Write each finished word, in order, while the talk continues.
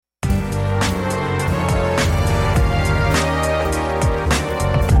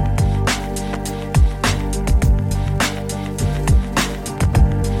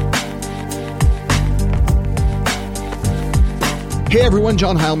Hey everyone,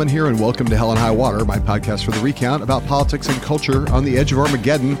 John Heilman here, and welcome to Hell and High Water, my podcast for the recount about politics and culture on the edge of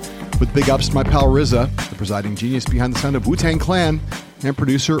Armageddon, with big ups to my pal RZA, the presiding genius behind the sound of Wu-Tang Clan, and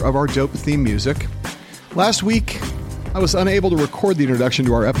producer of our dope theme music. Last week, I was unable to record the introduction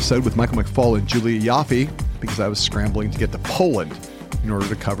to our episode with Michael McFaul and Julia Ioffe because I was scrambling to get to Poland in order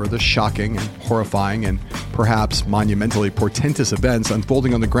to cover the shocking and horrifying and perhaps monumentally portentous events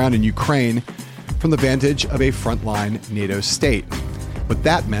unfolding on the ground in Ukraine from the vantage of a frontline NATO state. What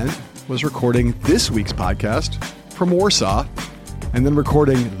that meant was recording this week's podcast from Warsaw, and then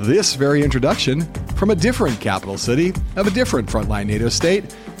recording this very introduction from a different capital city of a different frontline NATO state,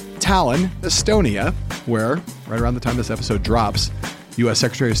 Tallinn, Estonia, where, right around the time this episode drops, U.S.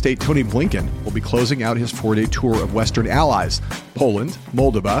 Secretary of State Tony Blinken will be closing out his 4-day tour of Western allies, Poland,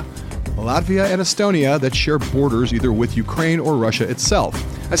 Moldova, Latvia, and Estonia that share borders either with Ukraine or Russia itself.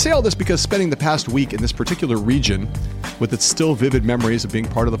 I say all this because spending the past week in this particular region, with its still vivid memories of being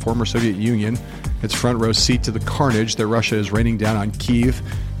part of the former Soviet Union, its front row seat to the carnage that Russia is raining down on Kyiv,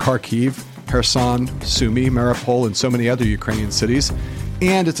 Kharkiv, Kherson, Sumy, Mariupol, and so many other Ukrainian cities,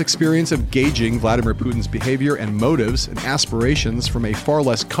 and its experience of gauging Vladimir Putin's behavior and motives and aspirations from a far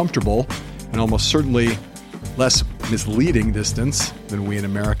less comfortable and almost certainly less misleading distance than we in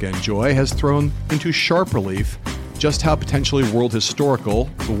America enjoy, has thrown into sharp relief just how potentially world historical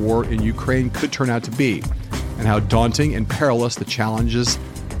the war in Ukraine could turn out to be, and how daunting and perilous the challenges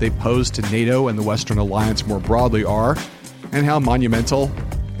they pose to NATO and the Western Alliance more broadly are, and how monumental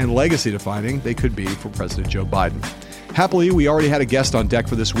and legacy-defining they could be for President Joe Biden. Happily, we already had a guest on deck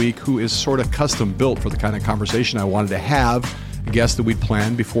for this week who is sort of custom-built for the kind of conversation I wanted to have, a guest that we'd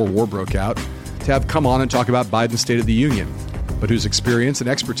planned before war broke out, to have come on and talk about Biden's State of the Union, but whose experience and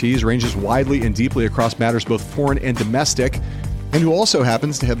expertise ranges widely and deeply across matters both foreign and domestic, and who also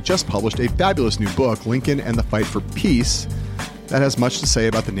happens to have just published a fabulous new book, Lincoln and the Fight for Peace, that has much to say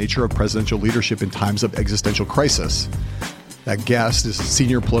about the nature of presidential leadership in times of existential crisis. That guest is a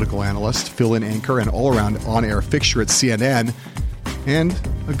senior political analyst, fill-in anchor, and all-around on-air fixture at CNN, and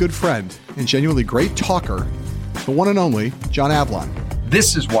a good friend and genuinely great talker, the one and only John Avlon.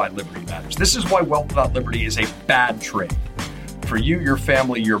 This is why liberty matters. This is why wealth without liberty is a bad trade for you, your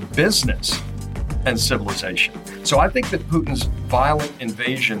family, your business, and civilization. So I think that Putin's violent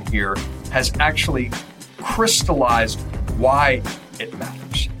invasion here has actually crystallized why it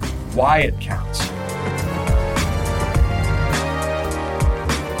matters, why it counts.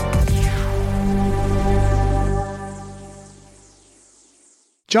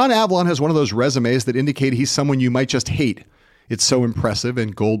 John Avlon has one of those resumes that indicate he's someone you might just hate. It's so impressive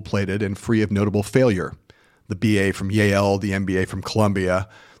and gold-plated and free of notable failure. The BA from Yale, the MBA from Columbia,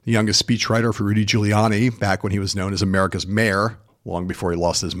 the youngest speechwriter for Rudy Giuliani, back when he was known as America's mayor, long before he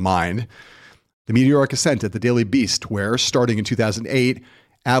lost his mind. The meteoric ascent at the Daily Beast, where, starting in 2008,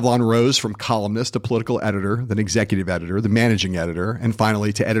 Avlon rose from columnist to political editor, then executive editor, the managing editor, and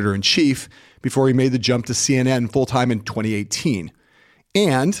finally to editor-in-chief before he made the jump to CNN full-time in 2018.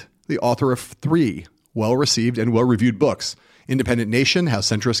 And the author of 3 well-received and well-reviewed books: Independent Nation, How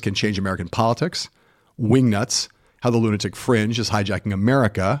Centrists Can Change American Politics; Wingnuts, How the Lunatic Fringe is Hijacking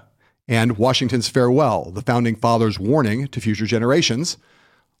America; and Washington's Farewell, The Founding Fathers' Warning to Future Generations,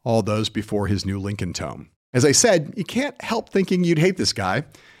 all those before his new Lincoln tome. As I said, you can't help thinking you'd hate this guy,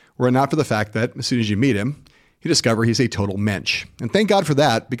 were it not for the fact that, as soon as you meet him, you discover he's a total mensch. And thank God for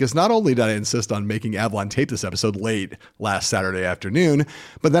that, because not only did I insist on making Avlon tape this episode late last Saturday afternoon,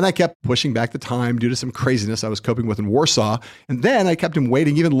 but then I kept pushing back the time due to some craziness I was coping with in Warsaw, and then I kept him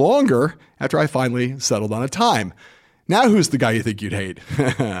waiting even longer after I finally settled on a time. Now who's the guy you think you'd hate?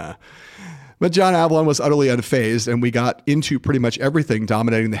 But John Avlon was utterly unfazed, and we got into pretty much everything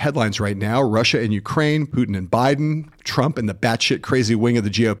dominating the headlines right now: Russia and Ukraine, Putin and Biden, Trump and the batshit crazy wing of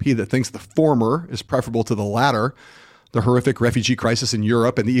the GOP that thinks the former is preferable to the latter, the horrific refugee crisis in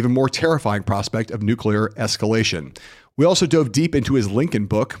Europe, and the even more terrifying prospect of nuclear escalation. We also dove deep into his Lincoln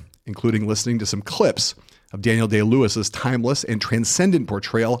book, including listening to some clips of Daniel Day-Lewis's timeless and transcendent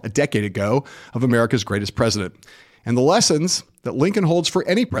portrayal a decade ago of America's greatest president, and the lessons that Lincoln holds for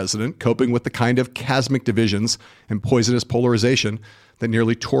any president coping with the kind of chasmic divisions and poisonous polarization that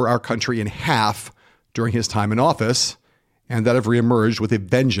nearly tore our country in half during his time in office, and that have reemerged with a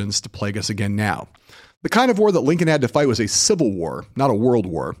vengeance to plague us again now. The kind of war that Lincoln had to fight was a civil war, not a world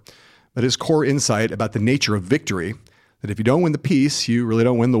war, but his core insight about the nature of victory, that if you don't win the peace, you really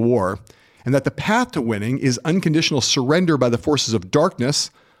don't win the war, and that the path to winning is unconditional surrender by the forces of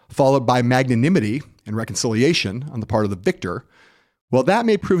darkness, followed by magnanimity and reconciliation on the part of the victor, well, that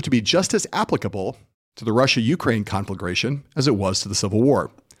may prove to be just as applicable to the Russia-Ukraine conflagration as it was to the Civil War.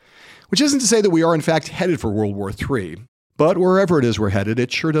 Which isn't to say that we are in fact headed for World War III. But wherever it is we're headed,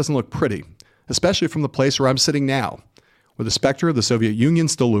 it sure doesn't look pretty, especially from the place where I'm sitting now, where the specter of the Soviet Union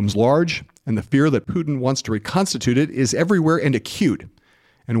still looms large, and the fear that Putin wants to reconstitute it is everywhere and acute,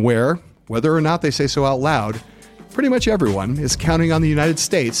 and where, whether or not they say so out loud, pretty much everyone is counting on the United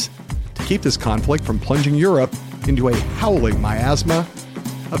States to keep this conflict from plunging Europe into a howling miasma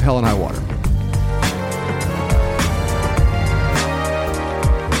of hell and high water.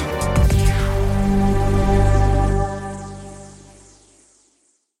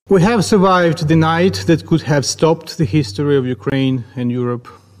 We have survived the night that could have stopped the history of Ukraine and Europe,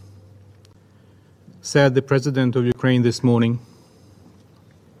 said the president of Ukraine this morning.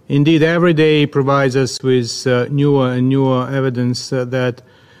 Indeed, every day provides us with newer and newer evidence that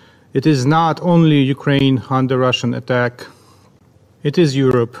it is not only Ukraine under Russian attack, it is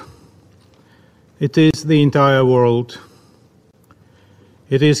Europe, it is the entire world,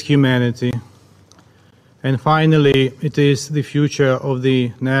 it is humanity. And finally, it is the future of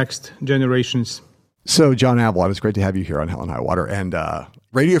the next generations. So, John Avlon, it's great to have you here on Hell and High Water. And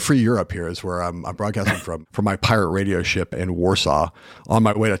Radio Free Europe here is where I'm broadcasting from my pirate radio ship in Warsaw, on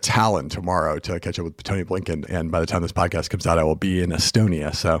my way to Tallinn tomorrow to catch up with Tony Blinken. And by the time this podcast comes out, I will be in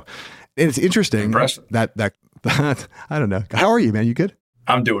Estonia. So it's interesting. Impressive. that I don't know. How are you, man? You good?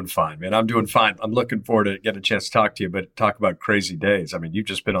 I'm doing fine, man. I'm doing fine. I'm looking forward to getting a chance to talk to you, but talk about crazy days. I mean, you've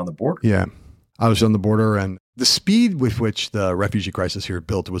just been on the border. Yeah. I was on the border, and the speed with which the refugee crisis here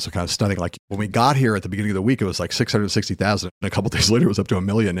built was kind of stunning. Like when we got here at the beginning of the week, it was like 660,000. And a couple of days later, it was up to 1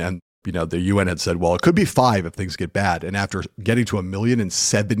 million. And, the UN had said, well, it could be 5 if things get bad. And after getting to 1 million in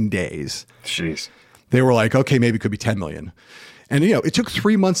 7 days, jeez, they were like, okay, maybe it could be 10 million. And, it took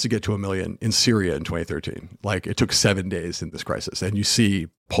 3 months to get to 1 million in Syria in 2013. Like it took 7 days in this crisis. And you see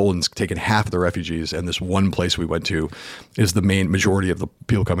Poland's taken half of the refugees, and this one place we went to is the main majority of the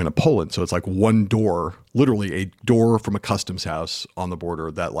people coming to Poland. So it's like one door, literally a door from a customs house on the border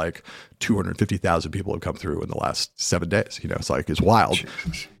that like 250,000 people have come through in the last 7 days. It's wild.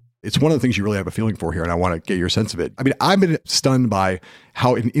 Jesus. It's one of the things you really have a feeling for here, and I want to get your sense of it. I mean, I've been stunned by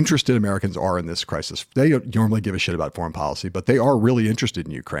how interested Americans are in this crisis. They don't normally give a shit about foreign policy, but they are really interested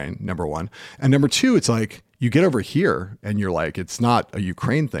in Ukraine, number one. And number two, it's like you get over here and you're like, it's not a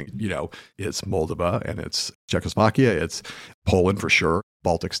Ukraine thing. It's Moldova and it's Czechoslovakia, it's Poland for sure,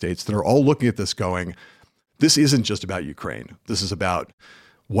 Baltic states that are all looking at this going, this isn't just about Ukraine. This is about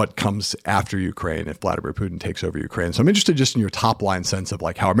what comes after Ukraine if Vladimir Putin takes over Ukraine. So I'm interested just in your top line sense of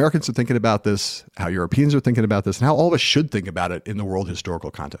like how Americans are thinking about this, how Europeans are thinking about this, and how all of us should think about it in the world historical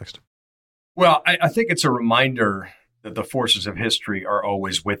context. Well, I think it's a reminder that the forces of history are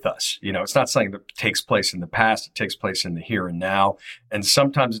always with us. It's not something that takes place in the past. It takes place in the here and now. And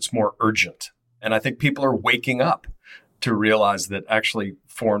sometimes it's more urgent. And I think people are waking up to realize that actually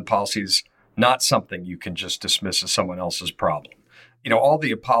foreign policy is not something you can just dismiss as someone else's problem. All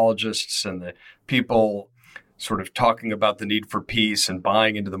the apologists and the people sort of talking about the need for peace and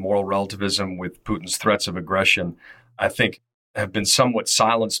buying into the moral relativism with Putin's threats of aggression, I think have been somewhat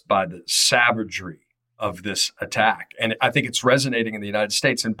silenced by the savagery of this attack. And I think it's resonating in the United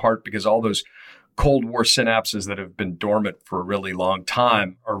States in part because all those Cold War synapses that have been dormant for a really long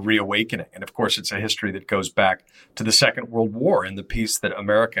time are reawakening. And of course, it's a history that goes back to the Second World War and the peace that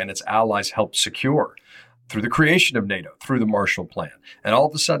America and its allies helped secure through the creation of NATO, through the Marshall Plan. And all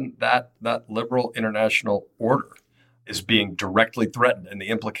of a sudden, that liberal international order is being directly threatened. And the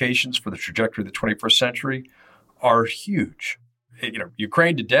implications for the trajectory of the 21st century are huge.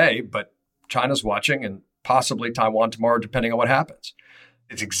 Ukraine today, but China's watching, and possibly Taiwan tomorrow, depending on what happens.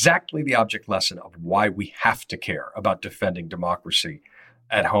 It's exactly the object lesson of why we have to care about defending democracy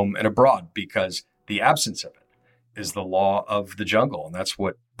at home and abroad, because the absence of it is the law of the jungle. And that's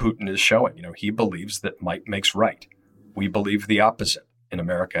what Putin is showing. He believes that might makes right. We believe the opposite in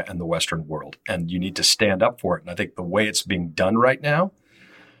America and the Western world. And you need to stand up for it. And I think the way it's being done right now,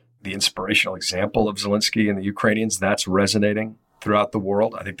 the inspirational example of Zelensky and the Ukrainians, that's resonating throughout the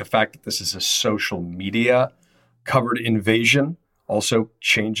world. I think the fact that this is a social media covered invasion also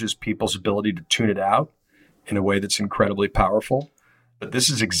changes people's ability to tune it out in a way that's incredibly powerful. But this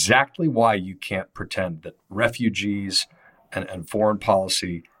is exactly why you can't pretend that refugees and foreign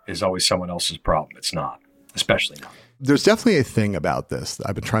policy is always someone else's problem. It's not, especially not. There's definitely a thing about this that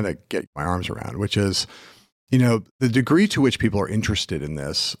I've been trying to get my arms around, which is, the degree to which people are interested in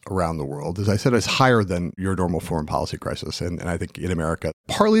this around the world, as I said, is higher than your normal foreign policy crisis. And I think in America,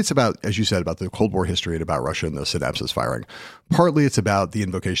 partly it's about, as you said, about the Cold War history and about Russia and the synapses firing. Partly it's about the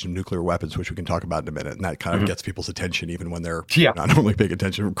invocation of nuclear weapons, which we can talk about in a minute. And that kind of gets people's attention, even when they're not normally paying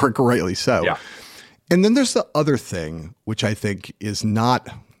attention, rightly so. Yeah. And then there's the other thing, which I think is not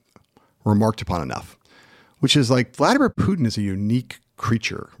remarked upon enough, which is like Vladimir Putin is a unique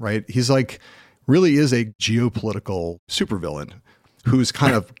creature, right? He's like really is a geopolitical supervillain who's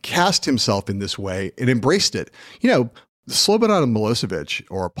kind of cast himself in this way and embraced it. Slobodan Milosevic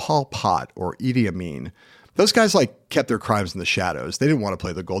or Pol Pot or Idi Amin, those guys like kept their crimes in the shadows. They didn't want to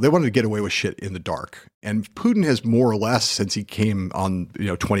play the goal. They wanted to get away with shit in the dark. And Putin has more or less, since he came on,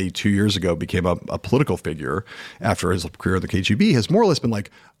 22 years ago, became a political figure after his career in the KGB, has more or less been like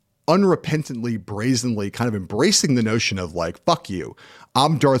unrepentantly, brazenly kind of embracing the notion of like, fuck you,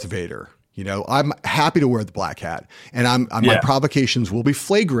 I'm Darth Vader. I'm happy to wear the black hat, and my provocations will be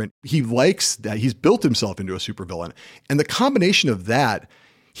flagrant. He likes that. He's built himself into a supervillain. And the combination of that,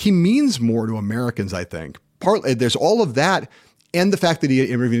 he means more to Americans, I think. Partly, there's all of that, and the fact that he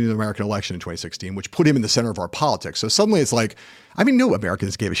intervened in the American election in 2016, which put him in the center of our politics. So suddenly it's like, no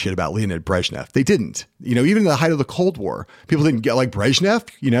Americans gave a shit about Leonid Brezhnev. They didn't. Even in the height of the Cold War, people didn't get like Brezhnev,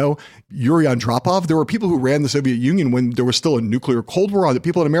 Yuri Andropov. There were people who ran the Soviet Union when there was still a nuclear Cold War on that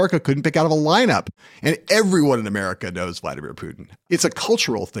people in America couldn't pick out of a lineup. And everyone in America knows Vladimir Putin. It's a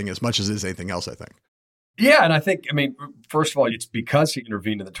cultural thing as much as it is anything else, I think. Yeah, and I think, first of all, it's because he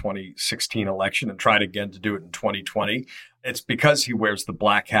intervened in the 2016 election and tried again to do it in 2020. It's because he wears the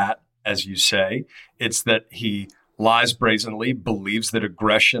black hat, as you say. It's that he lies brazenly, believes that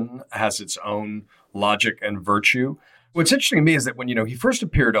aggression has its own logic and virtue. What's interesting to me is that when, he first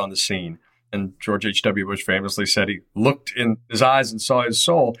appeared on the scene, and George H.W. Bush famously said he looked in his eyes and saw his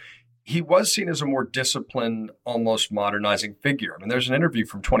soul, he was seen as a more disciplined, almost modernizing figure. There's an interview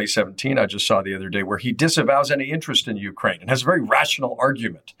from 2017 I just saw the other day where he disavows any interest in Ukraine and has a very rational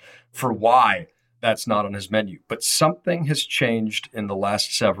argument for why that's not on his menu. But something has changed in the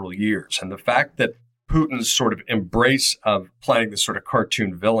last several years. And the fact that Putin's sort of embrace of playing this sort of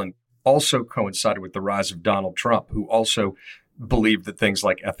cartoon villain also coincided with the rise of Donald Trump, who also believed that things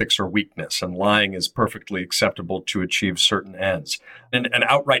like ethics are weakness and lying is perfectly acceptable to achieve certain ends, and an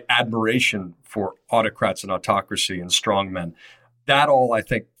outright admiration for autocrats and autocracy and strongmen. That all, I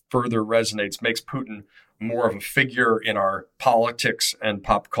think, further resonates, makes Putin more of a figure in our politics and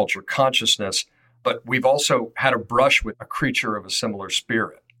pop culture consciousness. But we've also had a brush with a creature of a similar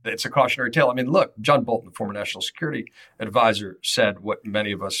spirit. It's a cautionary tale. Look, John Bolton, the former national security advisor, said what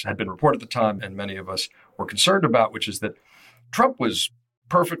many of us had been reported at the time and many of us were concerned about, which is that Trump was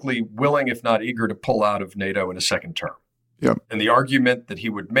perfectly willing, if not eager, to pull out of NATO in a second term. Yep. And the argument that he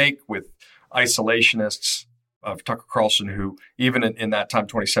would make with isolationists of Tucker Carlson, who even in that time,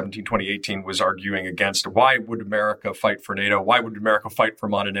 2017, 2018, was arguing against why would America fight for NATO? Why would America fight for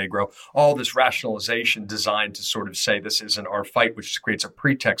Montenegro? All this rationalization designed to sort of say this isn't our fight, which creates a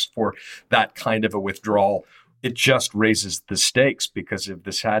pretext for that kind of a withdrawal. It just raises the stakes, because if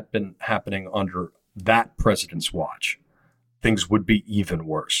this had been happening under that president's watch, things would be even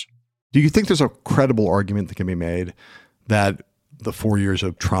worse. Do you think there's a credible argument that can be made that the 4 years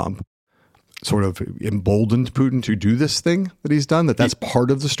of Trump sort of emboldened Putin to do this thing that he's done, that's part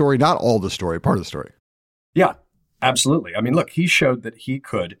of the story, not all the story, part of the story? Yeah, absolutely. Look, he showed that he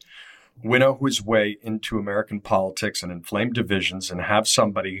could winnow his way into American politics and inflame divisions and have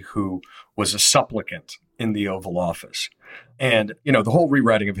somebody who was a supplicant in the Oval Office. And, the whole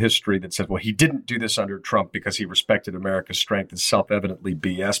rewriting of history that said, well, he didn't do this under Trump because he respected America's strength is self-evidently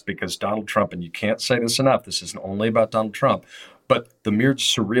BS, because Donald Trump, and you can't say this enough, this isn't only about Donald Trump, but the mere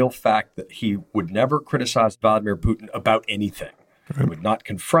surreal fact that he would never criticize Vladimir Putin about anything. He would not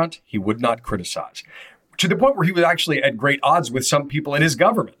confront, he would not criticize. To the point where he was actually at great odds with some people in his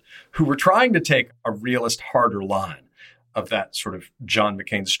government who were trying to take a realist, harder line of that sort of John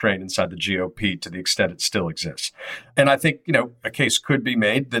McCain strain inside the GOP to the extent it still exists. And I think, a case could be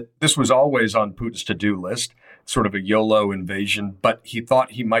made that this was always on Putin's to-do list, sort of a YOLO invasion, but he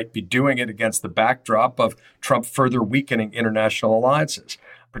thought he might be doing it against the backdrop of Trump further weakening international alliances,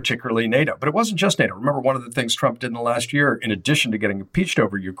 particularly NATO. But it wasn't just NATO. Remember, one of the things Trump did in the last year, in addition to getting impeached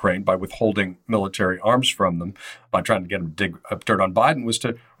over Ukraine by withholding military arms from them, by trying to get him to dig up dirt on Biden, was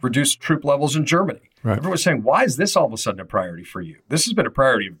to reduce troop levels in Germany. Right. Everyone was saying, why is this all of a sudden a priority for you? This has been a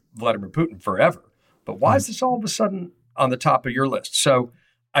priority of Vladimir Putin forever. But why is this all of a sudden on the top of your list? So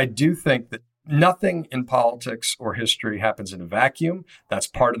I do think that nothing in politics or history happens in a vacuum. That's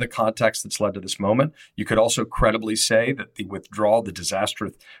part of the context that's led to this moment. You could also credibly say that the withdrawal, the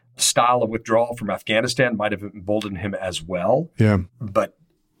disastrous style of withdrawal from Afghanistan might have emboldened him as well. Yeah. But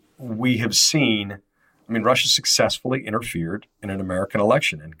we have seen, Russia successfully interfered in an American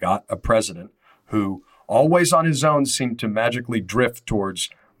election and got a president who always on his own seemed to magically drift towards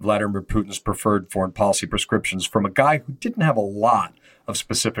Vladimir Putin's preferred foreign policy prescriptions from a guy who didn't have a lot of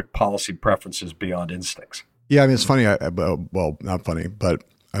specific policy preferences beyond instincts. Yeah, it's funny. Well, not funny, but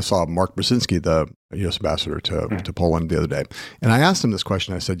I saw Mark Brzezinski, the U.S. ambassador to Poland the other day. And I asked him this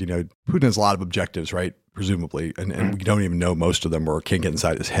question. I said, Putin has a lot of objectives, right? Presumably. And we don't even know most of them or can't get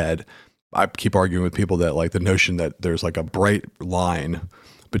inside his head. I keep arguing with people that like the notion that there's like a bright line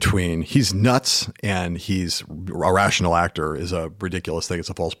between he's nuts and he's a rational actor is a ridiculous thing. It's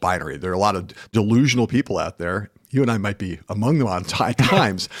a false binary. There are a lot of delusional people out there. You and I might be among them on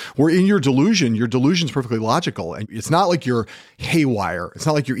times where in your delusion's perfectly logical. And it's not like you're haywire. It's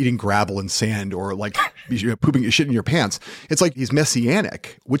not like you're eating gravel and sand or like pooping shit in your pants. It's like he's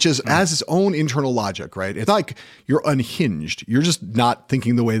messianic, which is has its own internal logic, right? It's not like you're unhinged. You're just not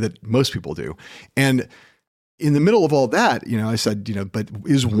thinking the way that most people do. And in the middle of all that, I said, but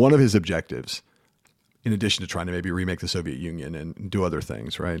is one of his objectives, in addition to trying to maybe remake the Soviet Union and do other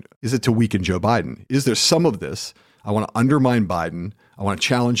things, right? Is it to weaken Joe Biden? Is there some of this? I want to undermine Biden. I want to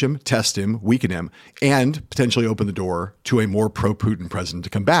challenge him, test him, weaken him, and potentially open the door to a more pro-Putin president to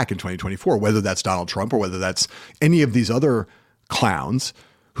come back in 2024, whether that's Donald Trump or whether that's any of these other clowns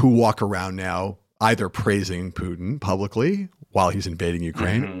who walk around now either praising Putin publicly while he's invading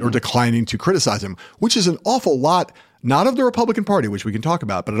Ukraine or declining to criticize him, which is an awful lot, not of the Republican Party, which we can talk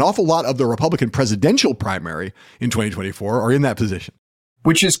about, but an awful lot of the Republican presidential primary in 2024 are in that position.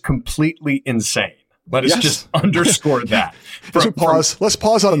 Which is completely insane. Let us just underscore that. Let's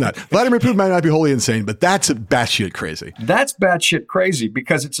pause on that. Vladimir Putin might not be wholly insane, but that's batshit crazy. That's batshit crazy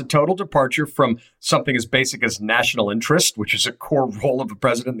because it's a total departure from something as basic as national interest, which is a core role of the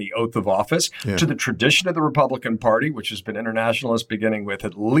president in the oath of office, to the tradition of the Republican Party, which has been internationalist beginning with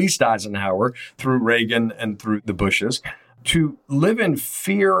at least Eisenhower, through Reagan and through the Bushes, to live in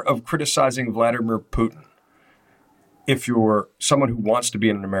fear of criticizing Vladimir Putin. If you're someone who wants to be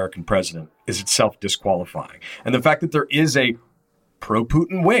an American president, is itself disqualifying. And the fact that there is a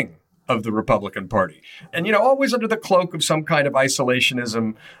pro-Putin wing of the Republican Party, and, always under the cloak of some kind of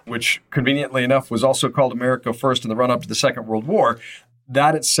isolationism, which conveniently enough was also called America First in the run-up to the Second World War,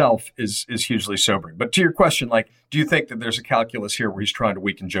 that itself is hugely sobering. But to your question, do you think that there's a calculus here where he's trying to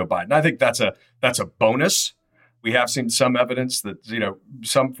weaken Joe Biden? I think that's a bonus. We have seen some evidence that,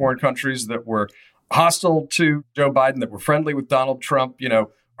 some foreign countries that were hostile to Joe Biden, that were friendly with Donald Trump,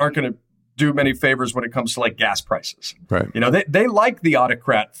 aren't going to do many favors when it comes to gas prices. Right. They like the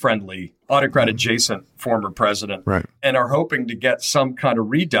autocrat adjacent former president, right, and are hoping to get some kind of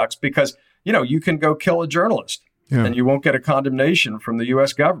redux because, you can go kill a journalist and you won't get a condemnation from the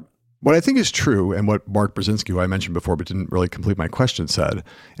U.S. government. What I think is true, and what Mark Brzezinski, who I mentioned before but didn't really complete my question, said,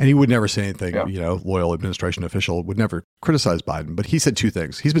 and he would never say anything, loyal administration official, would never criticize Biden, but he said two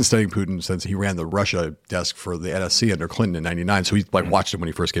things. He's been studying Putin since he ran the Russia desk for the NSC under Clinton in 1999, so he watched him when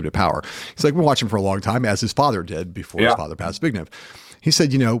he first came to power. He's been watching him for a long time, as his father did before his father passed Zbigniew. He said,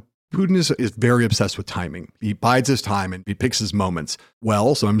 Putin is very obsessed with timing. He bides his time and he picks his moments.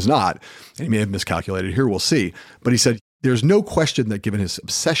 Well, sometimes not, and he may have miscalculated here, we'll see. But he said, there's no question that given his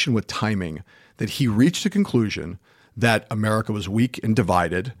obsession with timing, that he reached a conclusion that America was weak and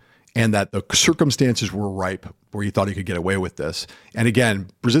divided and that the circumstances were ripe where he thought he could get away with this. And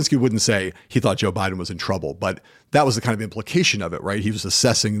again, Brzezinski wouldn't say he thought Joe Biden was in trouble, but that was the kind of implication of it, right? He was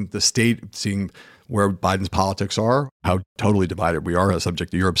assessing the state, seeing where Biden's politics are, how totally divided we are, a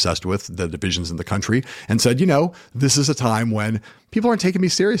subject that you're obsessed with, the divisions in the country, and said, this is a time when people aren't taking me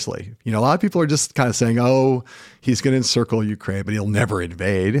seriously. A lot of people are just kind of saying, oh, he's going to encircle Ukraine, but he'll never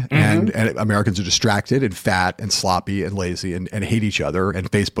invade. Mm-hmm. And Americans are distracted and fat and sloppy and lazy and hate each other. And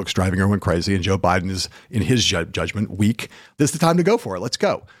Facebook's driving everyone crazy. And Joe Biden is, in his judgment, weak. This is the time to go for it. Let's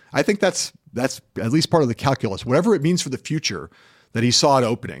go. I think that's at least part of the calculus, whatever it means for the future, that he saw an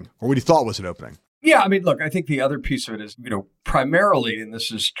opening or what he thought was an opening. Yeah, look, I think the other piece of it is, primarily, and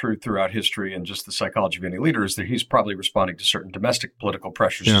this is true throughout history and just the psychology of any leader, is that he's probably responding to certain domestic political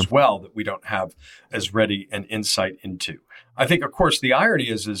pressures as well that we don't have as ready an insight into. I think, of course, the irony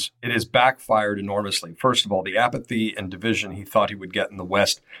is it has backfired enormously. First of all, the apathy and division he thought he would get in the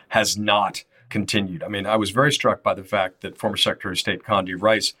West has not continued. I was very struck by the fact that former Secretary of State Condi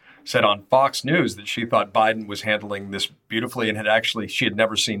Rice said on Fox News that she thought Biden was handling this beautifully and she had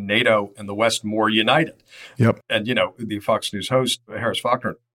never seen NATO and the West more united. Yep. And, the Fox News host, Harris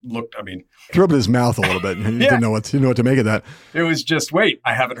Faulkner, looked, threw up in his mouth a little bit. And he didn't know what to make of that. It was just, wait,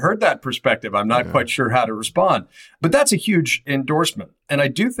 I haven't heard that perspective. I'm not quite sure how to respond. But that's a huge endorsement. And I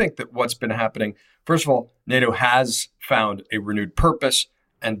do think that what's been happening, first of all, NATO has found a renewed purpose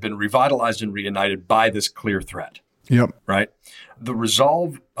and been revitalized and reunited by this clear threat. Yep. Right. The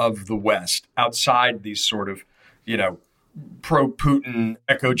resolve of the West outside these sort of, pro-Putin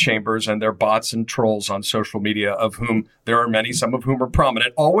echo chambers and their bots and trolls on social media, of whom there are many, some of whom are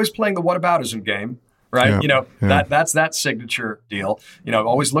prominent, always playing the whataboutism game, right? Yeah. That's that signature deal.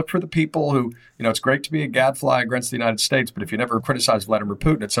 Always look for the people who, it's great to be a gadfly against the United States, but if you never criticize Vladimir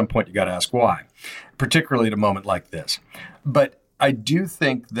Putin, at some point you got to ask why, particularly at a moment like this. But I do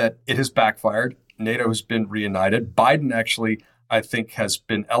think that it has backfired. NATO has been reunited. Biden actually, I think, has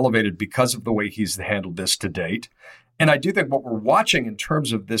been elevated because of the way he's handled this to date. And I do think what we're watching in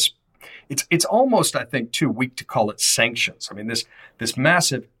terms of this, it's almost, I think, too weak to call it sanctions. I mean, this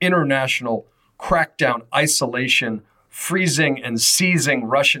massive international crackdown, isolation, freezing and seizing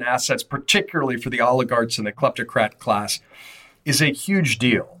Russian assets, particularly for the oligarchs and the kleptocrat class, is a huge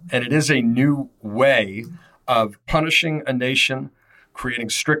deal. And it is a new way of punishing a nation, creating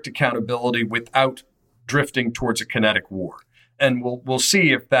strict accountability without drifting towards a kinetic war. And we'll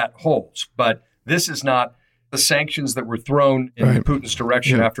see if that holds. But this is not the sanctions that were thrown in Putin's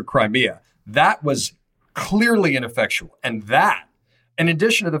direction after Crimea. That was clearly ineffectual. And that, in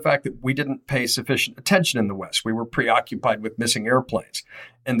addition to the fact that we didn't pay sufficient attention in the West, we were preoccupied with missing airplanes.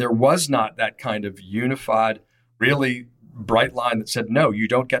 And there was not that kind of unified, really bright line that said, no, you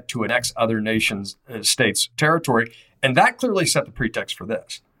don't get to annex other nations' states' territory. And that clearly set the pretext for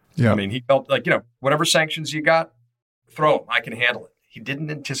this. Yeah. I mean, he felt like, whatever sanctions you got, throw them. I can handle it. He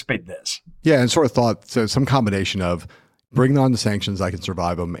didn't anticipate this. Yeah, and sort of thought so some combination of bring on the sanctions, I can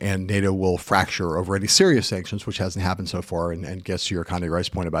survive them, and NATO will fracture over any serious sanctions, which hasn't happened so far. And gets to your Conde Rice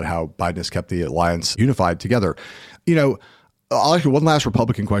point about how Biden has kept the alliance unified together. I'll ask you one last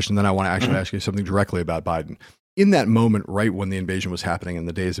Republican question, then I want to actually ask you something directly about Biden. In that moment, right when the invasion was happening in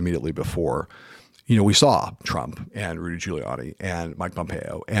the days immediately before, we saw Trump and Rudy Giuliani and Mike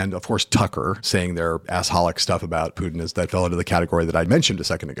Pompeo and, of course, Tucker saying their assholic stuff about Putin that fell into the category that I mentioned a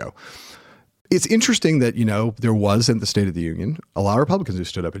second ago. It's interesting that, there was in the State of the Union a lot of Republicans who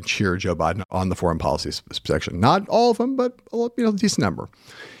stood up and cheered Joe Biden on the foreign policy section. Not all of them, but a decent number.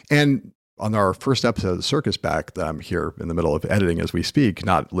 And on our first episode of The Circus Back that I'm here in the middle of editing as we speak,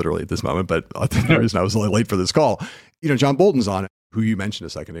 not literally at this moment, but the reason I was a little late for this call, John Bolton's on it, who you mentioned a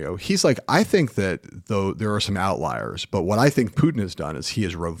second ago. He's like, I think that though there are some outliers, but what I think Putin has done is he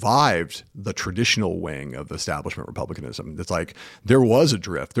has revived the traditional wing of establishment republicanism. It's like there was a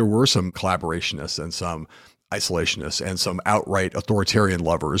drift. There were some collaborationists and some isolationists and some outright authoritarian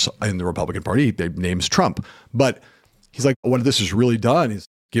lovers in the Republican Party. They names Trump. But he's like, what this has really done is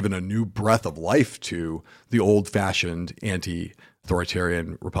given a new breath of life to the old-fashioned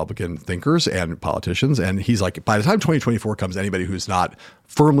anti-authoritarian Republican thinkers and politicians. And he's like, by the time 2024 comes, anybody who's not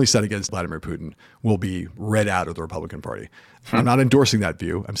firmly set against Vladimir Putin will be read out of the Republican Party. I'm not endorsing that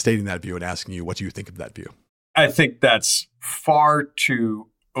view. I'm stating that view and asking you, what do you think of that view? I think that's far too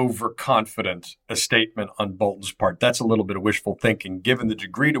overconfident a statement on Bolton's part. That's a little bit of wishful thinking, given the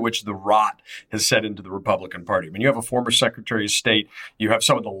degree to which the rot has set into the Republican Party. I mean, you have a former Secretary of State, you have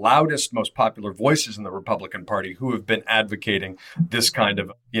some of the loudest, most popular voices in the Republican Party who have been advocating this kind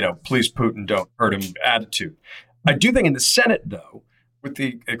of, please Putin, don't hurt him attitude. I do think in the Senate, though, with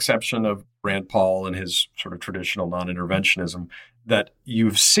the exception of Rand Paul and his sort of traditional non-interventionism, that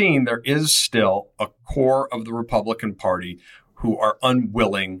you've seen there is still a core of the Republican Party who are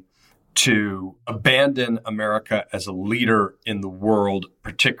unwilling to abandon America as a leader in the world,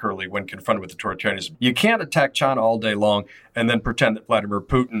 particularly when confronted with authoritarianism. You can't attack China all day long and then pretend that Vladimir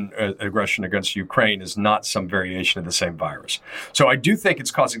Putin's aggression against Ukraine is not some variation of the same virus. So I do think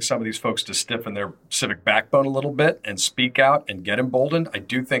it's causing some of these folks to stiffen their civic backbone a little bit and speak out and get emboldened. I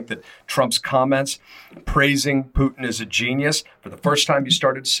do think that Trump's comments praising Putin as a genius, for the first time you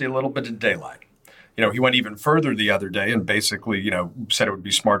started to see a little bit of daylight. He went even further the other day and basically, said it would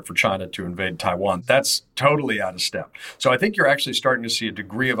be smart for China to invade Taiwan. That's totally out of step. So I think you're actually starting to see a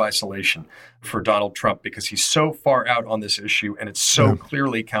degree of isolation for Donald Trump because he's so far out on this issue and it's so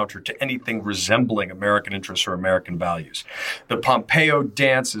clearly counter to anything resembling American interests or American values. The Pompeo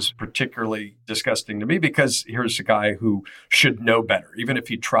dance is particularly disgusting to me because here's a guy who should know better. Even if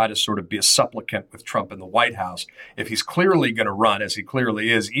he'd try to sort of be a supplicant with Trump in the White House, if he's clearly going to run, as he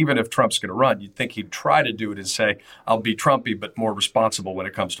clearly is, even if Trump's going to run, you'd think he'd try to do it and say, I'll be Trumpy, but more responsible when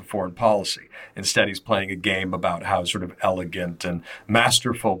it comes to foreign policy. Instead, he's playing a game about how sort of elegant and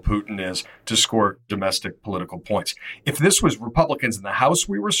masterful Putin is to score domestic political points. If this was Republicans in the House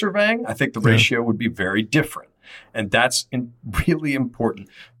we were surveying, I think the ratio would be very different. And that's really important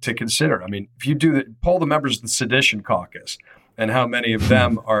to consider. I mean, if you poll the members of the Sedition Caucus and how many of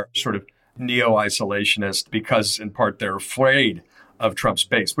them are sort of neo-isolationist because in part they're afraid of Trump's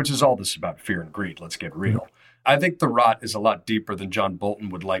base, which is all this about fear and greed. Let's get real. I think the rot is a lot deeper than John Bolton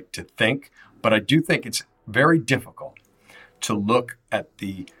would like to think, but I do think it's very difficult to look at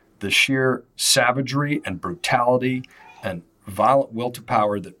the sheer savagery and brutality and violent will to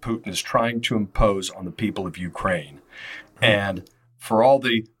power that Putin is trying to impose on the people of Ukraine. And for all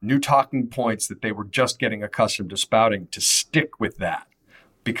the new talking points that they were just getting accustomed to spouting, to stick with that.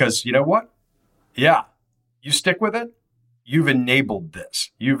 Because you know what? Yeah, you stick with it. You've enabled this.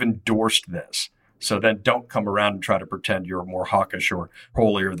 You've endorsed this. So then don't come around and try to pretend you're more hawkish or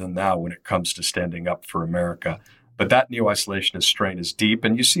holier than thou when it comes to standing up for America. But that neo-isolationist strain is deep,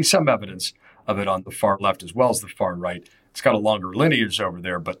 and you see some evidence of it on the far left as well as the far right. It's got a longer lineage over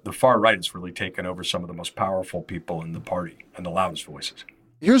there, but the far right has really taken over some of the most powerful people in the party and the loudest voices.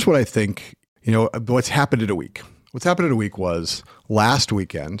 Here's what I think, what's happened in a week. What's happened in a week was last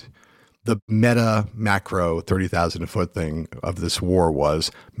weekend, the meta macro 30,000 foot thing of this war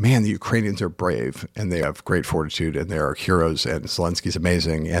was, man, the Ukrainians are brave and they have great fortitude and they are heroes and Zelensky's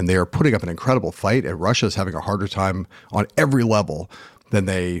amazing and they are putting up an incredible fight and Russia is having a harder time on every level than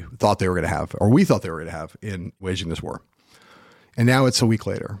they thought they were going to have, or we thought they were going to have in waging this war. And now it's a week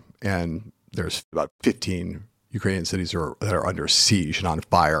later and there's about 15 Ukrainian cities that are under siege and on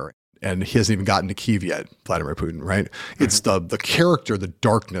fire. And he hasn't even gotten to Kyiv yet, Vladimir Putin, right? Mm-hmm. It's the character, the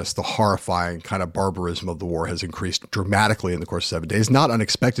darkness, the horrifying kind of barbarism of the war has increased dramatically in the course of 7 days. Not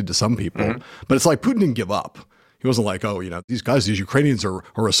unexpected to some people, but it's like Putin didn't give up. He wasn't like, oh, these Ukrainians are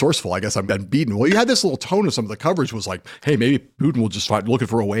resourced. I guess I'm beaten. Well, you had this little tone of some of the coverage was like, hey, maybe Putin will just start looking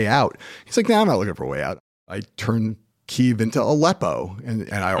for a way out. He's like, no, I'm not looking for a way out. I turned Kyiv into Aleppo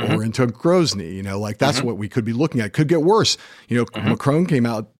or into Grozny. That's what we could be looking at. Could get worse. Macron came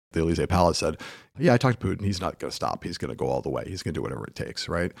out. The Elysee Palace said, yeah, I talked to Putin. He's not going to stop. He's going to go all the way. He's going to do whatever it takes,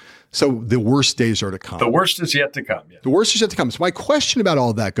 right? So the worst days are to come. The worst is yet to come. Yeah. The worst is yet to come. So my question about all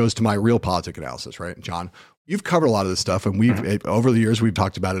of that goes to my realpolitik analysis, right? John, you've covered a lot of this stuff, and we've over the years, we've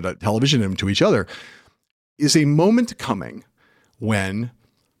talked about it at television and to each other. Is a moment coming when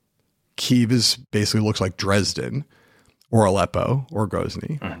Kyiv basically looks like Dresden or Aleppo or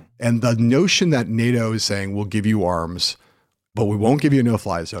Grozny, and the notion that NATO is saying, we'll give you arms, but we won't give you a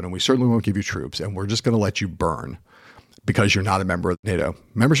no-fly zone, and we certainly won't give you troops, and we're just going to let you burn because you're not a member of NATO.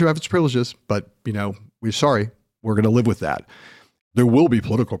 Membership has its privileges, but, we're sorry. We're going to live with that. There will be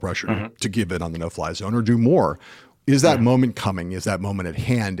political pressure to give in on the no-fly zone or do more. Is that moment coming? Is that moment at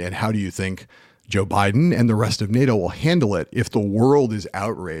hand? And how do you think Joe Biden and the rest of NATO will handle it if the world is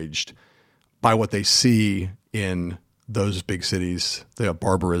outraged by what they see in those big cities, the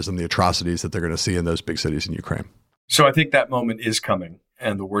barbarism, the atrocities that they're going to see in those big cities in Ukraine? So I think that moment is coming,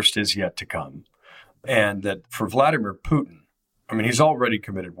 and the worst is yet to come. And that for Vladimir Putin, he's already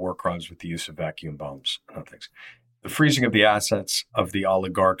committed war crimes with the use of vacuum bombs and other things. The freezing of the assets of the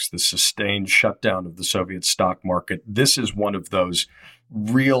oligarchs, the sustained shutdown of the Soviet stock market, this is one of those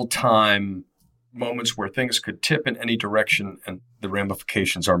real-time moments where things could tip in any direction and the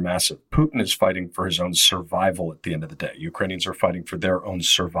ramifications are massive. Putin is fighting for his own survival at the end of the day. Ukrainians are fighting for their own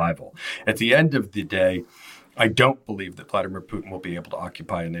survival. At the end of the day, I don't believe that Vladimir Putin will be able to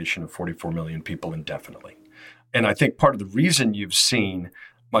occupy a nation of 44 million people indefinitely. And I think part of the reason you've seen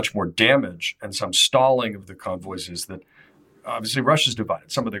much more damage and some stalling of the convoys is that obviously Russia's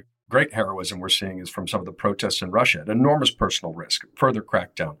divided. Some of the great heroism we're seeing is from some of the protests in Russia at enormous personal risk, further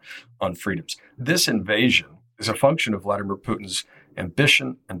crackdown on freedoms. This invasion is a function of Vladimir Putin's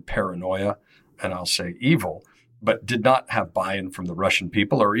ambition and paranoia, and I'll say evil, but did not have buy-in from the Russian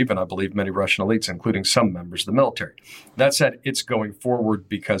people or even, I believe, many Russian elites, including some members of the military. That said, it's going forward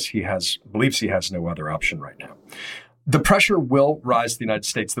because he believes he has no other option right now. The pressure will rise to the United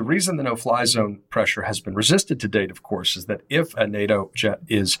States. The reason the no-fly zone pressure has been resisted to date, of course, is that if a NATO jet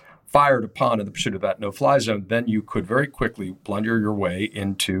is fired upon in the pursuit of that no-fly zone, then you could very quickly blunder your way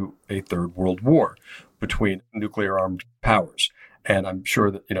into a third world war between nuclear-armed powers. And I'm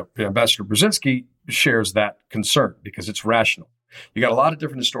sure that, Ambassador Brzezinski shares that concern because it's rational. You got a lot of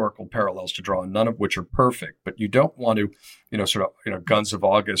different historical parallels to draw, none of which are perfect, but you don't want to, guns of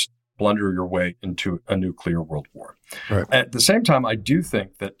August, blunder your way into a nuclear world war. Right. At the same time, I do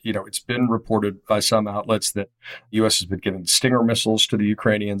think that, it's been reported by some outlets that the U.S. has been giving Stinger missiles to the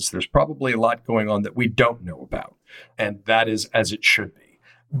Ukrainians. There's probably a lot going on that we don't know about, and that is as it should be,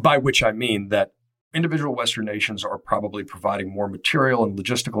 by which I mean that individual Western nations are probably providing more material and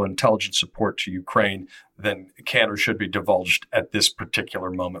logistical intelligence support to Ukraine than can or should be divulged at this particular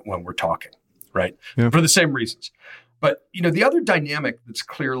moment when we're talking, right? Yeah. For the same reasons. But, the other dynamic that's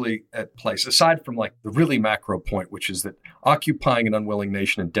clearly at place, aside from the really macro point, which is that occupying an unwilling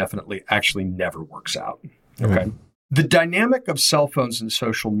nation indefinitely actually never works out, okay? Mm-hmm. The dynamic of cell phones and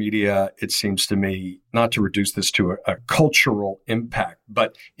social media, it seems to me, not to reduce this to a cultural impact,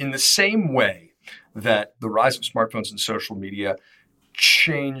 but in the same way that the rise of smartphones and social media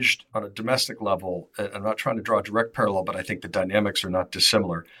changed on a domestic level. I'm not trying to draw a direct parallel, but I think the dynamics are not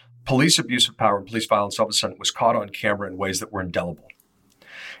dissimilar. Police abuse of power and police violence all of a sudden was caught on camera in ways that were indelible.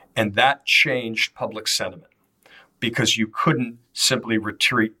 And that changed public sentiment because you couldn't simply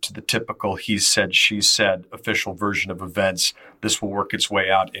retreat to the typical he said, she said official version of events. This will work its way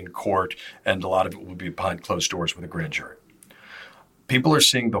out in court, and a lot of it will be behind closed doors with a grand jury. People are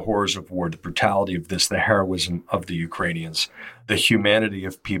seeing the horrors of war, the brutality of this, the heroism of the Ukrainians, the humanity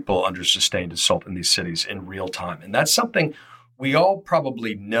of people under sustained assault in these cities in real time. And that's something we all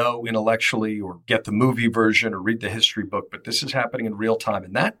probably know intellectually or get the movie version or read the history book, but this is happening in real time,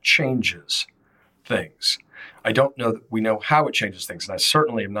 and that changes things. I don't know that we know how it changes things, and I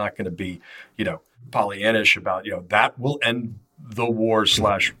certainly am not going to be, Pollyannish about, that will end the war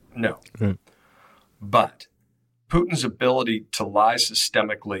 / no. Right. But Putin's ability to lie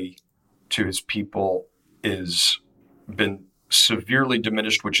systemically to his people is been severely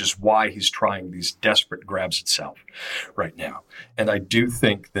diminished, which is why he's trying these desperate grabs itself right now. And I do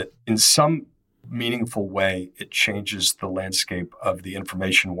think that in some meaningful way, it changes the landscape of the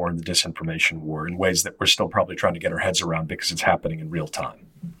information war and the disinformation war in ways that we're still probably trying to get our heads around because it's happening in real time.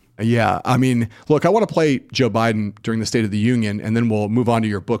 Yeah. I mean, look, I want to play Joe Biden during the State of the Union, and then we'll move on to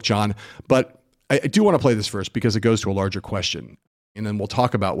your book, John. But I do want to play this first because it goes to a larger question. And then we'll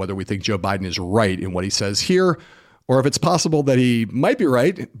talk about whether we think Joe Biden is right in what he says here, or if it's possible that he might be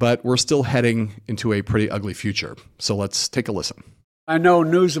right, but we're still heading into a pretty ugly future. So let's take a listen. I know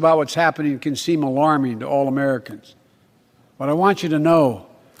news about what's happening can seem alarming to all Americans, but I want you to know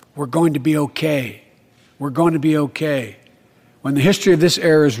we're going to be okay. We're going to be okay. When the history of this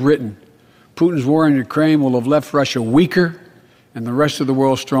era is written, Putin's war in Ukraine will have left Russia weaker and the rest of the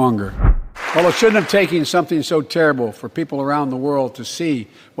world stronger. Well, it shouldn't have taken something so terrible for people around the world to see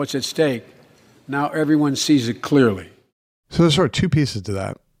what's at stake. Now everyone sees it clearly. So there's sort of two pieces to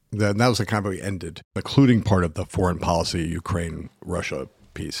that. That was the kind of how we ended, including part of the foreign policy, Ukraine-Russia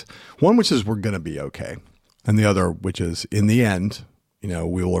piece. One, which is we're going to be okay. And the other, which is in the end, we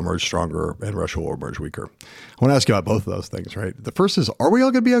will emerge stronger and Russia will emerge weaker. I want to ask you about both of those things, right? The first is, are we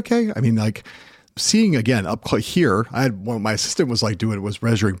all going to be okay? I mean, seeing again up here, my assistant was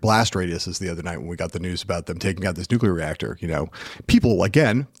measuring blast radiuses the other night when we got the news about them taking out this nuclear reactor. People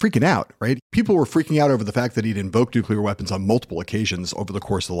again freaking out, right? People were freaking out over the fact that he'd invoked nuclear weapons on multiple occasions over the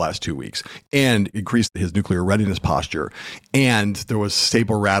course of the last 2 weeks and increased his nuclear readiness posture. And there was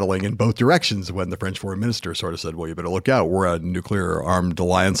saber rattling in both directions when the French foreign minister sort of said, well, you better look out. We're a nuclear armed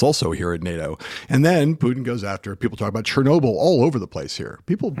alliance also here at NATO. And then Putin goes after people talk about Chernobyl all over the place here.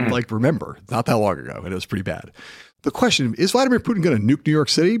 People remember not that long ago, and it was pretty bad. The question is Vladimir Putin going to nuke New York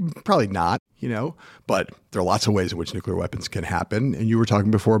City? Probably not, but there are lots of ways in which nuclear weapons can happen. And you were talking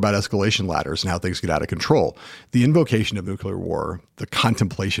before about escalation ladders and how things get out of control. The invocation of nuclear war, the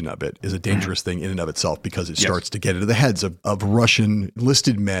contemplation of it, is a dangerous thing in and of itself because it starts to get into the heads of Russian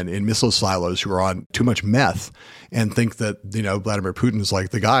enlisted men in missile silos who are on too much meth and think that, Vladimir Putin is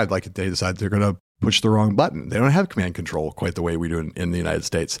like the guy, like they decide they're going to push the wrong button. They don't have command control quite the way we do in the United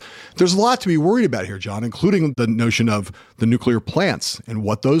States. There's a lot to be worried about here, John, including the notion of the nuclear plants and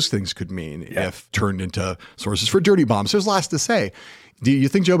what those things could mean if turned into sources for dirty bombs. There's lots to say. Do you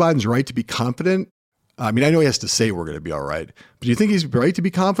think Joe Biden's right to be confident? I mean, I know he has to say we're going to be all right, but do you think he's right to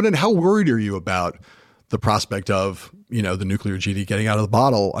be confident? How worried are you about the prospect of, the nuclear genie getting out of the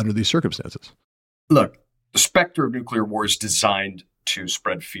bottle under these circumstances? Look, the specter of nuclear war is designed to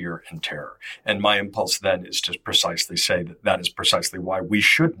spread fear and terror. And my impulse then is to precisely say that is precisely why we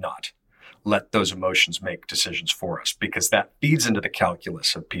should not let those emotions make decisions for us, because that feeds into the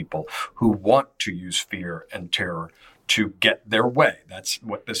calculus of people who want to use fear and terror to get their way. That's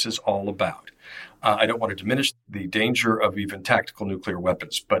what this is all about. I don't want to diminish the danger of even tactical nuclear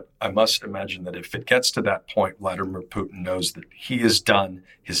weapons, but I must imagine that if it gets to that point, Vladimir Putin knows that he is done,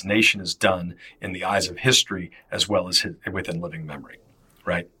 his nation is done in the eyes of history as well as within living memory,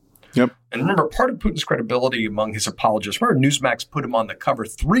 right? Yep. And remember, part of Putin's credibility among his apologists, remember Newsmax put him on the cover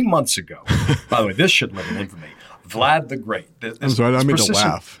 3 months ago. By the way, this should live in infamy. Vlad the Great. I'm sorry, I mean to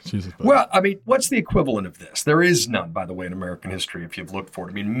laugh. Jesus, well, I mean, what's the equivalent of this? There is none, by the way, in American history, if you've looked for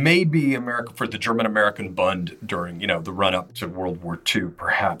it. I mean, maybe America for the German-American Bund during, the run-up to World War II,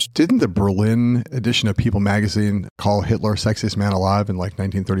 perhaps. Didn't the Berlin edition of People magazine call Hitler sexiest man alive in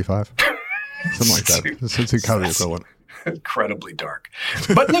 1935? Something like that. It's kind of the equivalent. Incredibly dark.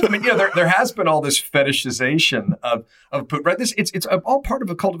 But look, I mean, there has been all this fetishization of Putin, right? It's all part of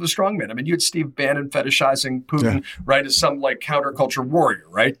a cult of the strongman. I mean, you had Steve Bannon fetishizing Putin, right, as some counterculture warrior,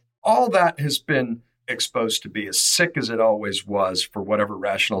 right? All that has been exposed to be as sick as it always was for whatever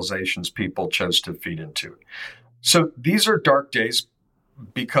rationalizations people chose to feed into it. So these are dark days.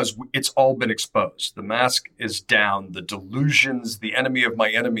 because it's all been exposed. The mask is down, the delusions, the enemy of my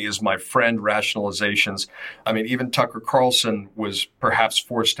enemy is my friend rationalizations. I mean, even Tucker Carlson was perhaps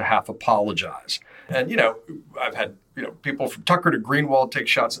forced to half apologize. And, I've had, people from Tucker to Greenwald take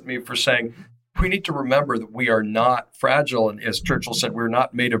shots at me for saying, we need to remember that we are not fragile. And as Churchill said, we're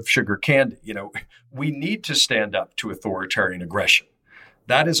not made of sugar candy. We need to stand up to authoritarian aggression.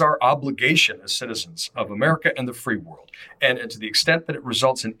 That is our obligation as citizens of America and the free world. And to the extent that it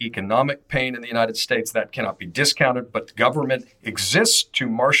results in economic pain in the United States, that cannot be discounted. But the government exists to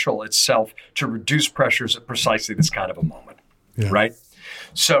marshal itself to reduce pressures at precisely this kind of a moment, right?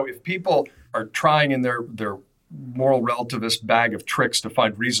 So if people are trying in their moral relativist bag of tricks to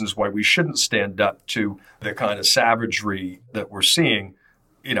find reasons why we shouldn't stand up to the kind of savagery that we're seeing,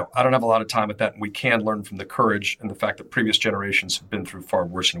 I don't have a lot of time with that. And we can learn from the courage and the fact that previous generations have been through far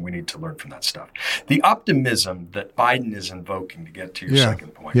worse, and we need to learn from that stuff. The optimism that Biden is invoking, to get to your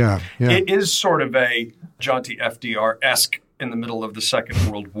second point, it is sort of a jaunty FDR-esque in the middle of the Second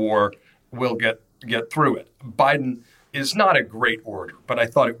World War, we'll get through it. Biden is not a great orator, but I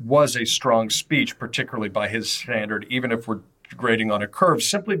thought it was a strong speech, particularly by his standard, even if we're grading on a curve,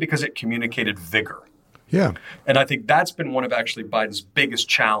 simply because it communicated vigor. Yeah. And I think that's been one of actually Biden's biggest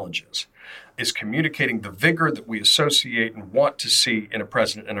challenges, is communicating the vigor that we associate and want to see in a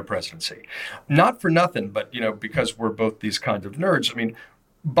president and a presidency. Not for nothing, but, because we're both these kinds of nerds. I mean,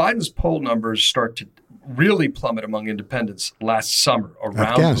 Biden's poll numbers start to really plummet among independents last summer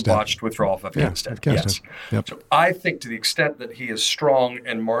around the botched withdrawal of Afghanistan. Yes. Yep. So I think to the extent that he is strong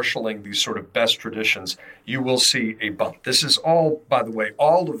and marshaling these sort of best traditions, you will see a bump. This is all, by the way,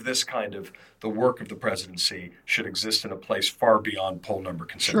 all of this kind of the work of the presidency should exist in a place far beyond poll number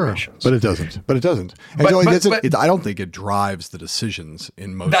considerations. Sure, but it doesn't. I don't think it drives the decisions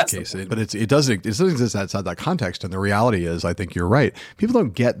in most cases. But it doesn't exist outside that context. And the reality is, I think you're right. People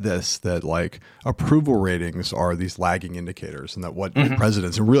don't get this, that like approval ratings are these lagging indicators, and that what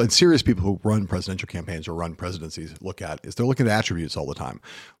presidents and really serious people who run presidential campaigns or run presidencies look at is they're looking at attributes all the time.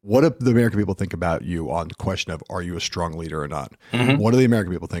 What do the American people think about you on the question of, are you a strong leader or not? What do the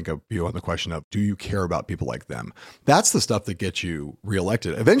American people think of you on the question of, do you care about people like them? That's the stuff that gets you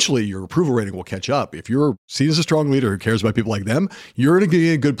reelected. Eventually, your approval rating will catch up. If you're seen as a strong leader who cares about people like them, you're in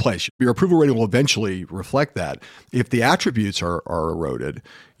a good place. Your approval rating will eventually reflect that. If the attributes are eroded,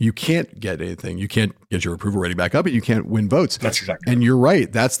 you can't get anything. You can't get your approval rating back up, and you can't win votes. That's exactly. And you're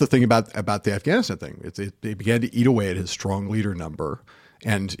right. That's the thing about the Afghanistan thing. It began to eat away at his strong leader number.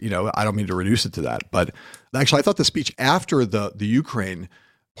 And, I don't mean to reduce it to that, but actually I thought the speech after the Ukraine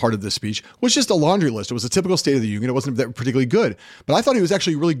part of the speech was just a laundry list. It was a typical State of the Union. It wasn't that particularly good, but I thought he was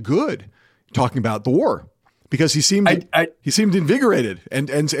actually really good talking about the war, because he seemed invigorated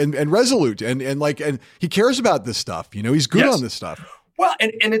and resolute and he cares about this stuff. He's good on this stuff. Well,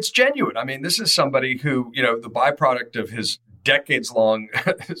 and it's genuine. I mean, this is somebody who, the byproduct of his decades-long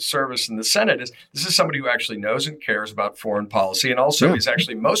service in the Senate is this is somebody who actually knows and cares about foreign policy, and also is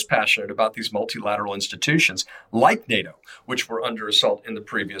actually most passionate about these multilateral institutions like NATO, which were under assault in the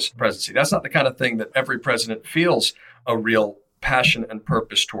previous presidency. That's not the kind of thing that every president feels a real passion and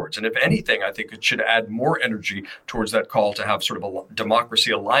purpose towards. And if anything, I think it should add more energy towards that call to have sort of a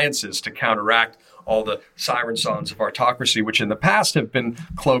democracy alliances to counteract all the siren songs of autocracy, which in the past have been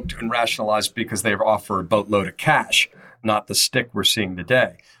cloaked and rationalized because they've offered a boatload of cash, not the stick we're seeing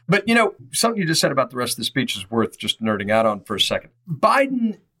today. But, something you just said about the rest of the speech is worth just nerding out on for a second.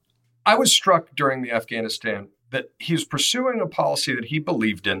 Biden, I was struck during the Afghanistan that he was pursuing a policy that he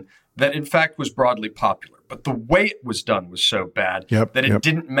believed in that, in fact, was broadly popular. But the way it was done was so bad that it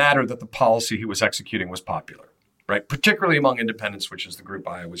didn't matter that the policy he was executing was popular, right? Particularly among independents, which is the group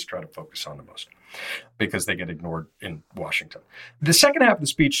I always try to focus on the most, because they get ignored in Washington. The second half of the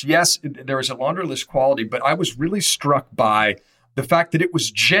speech, yes, there is a laundry list quality, but I was really struck by the fact that it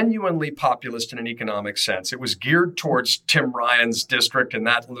was genuinely populist in an economic sense. It was geared towards Tim Ryan's district and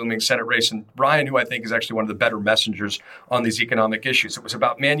that looming Senate race. And Ryan, who I think is actually one of the better messengers on these economic issues. It was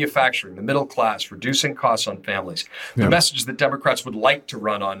about manufacturing, the middle class, reducing costs on families, the messages that Democrats would like to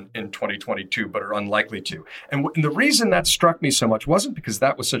run on in 2022, but are unlikely to. And the reason that struck me so much wasn't because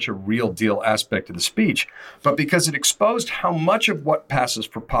that was such a real deal aspect of the speech, but because it exposed how much of what passes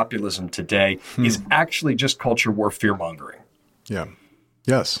for populism today is actually just culture war fear mongering. Yeah.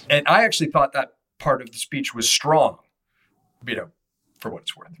 Yes. And I actually thought that part of the speech was strong, for what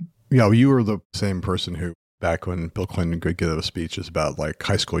it's worth. Yeah, you were the same person who back when Bill Clinton could give those speeches about like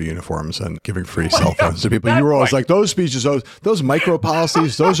high school uniforms and giving free cell phones to people. You were always like, those speeches, those micro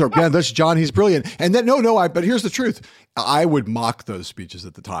policies, those are, man, that's John, he's brilliant. And then, but here's the truth. I would mock those speeches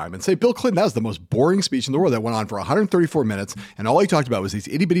at the time and say, Bill Clinton, that was the most boring speech in the world that went on for 134 minutes. And all he talked about was these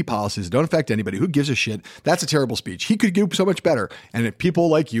itty bitty policies that don't affect anybody. Who gives a shit? That's a terrible speech. He could do so much better. And if people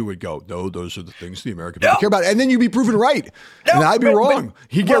like you would go, no, those are the things the American people care about. And then you'd be proven right. And I'd be wrong.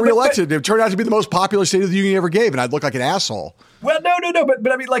 He'd get reelected. It turned out to be the most popular State of the Union he ever gave. And I'd look like an asshole. Well, no.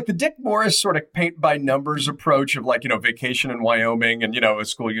 But I mean, like the Dick Morris sort of paint by numbers approach of like, vacation in Wyoming and, a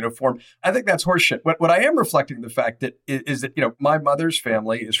school uniform. I think that's horseshit. What I am reflecting the fact that is that, my mother's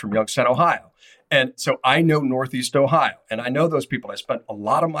family is from Youngstown, Ohio. And so I know Northeast Ohio and I know those people. I spent a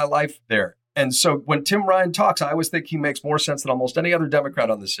lot of my life there. And so when Tim Ryan talks, I always think he makes more sense than almost any other Democrat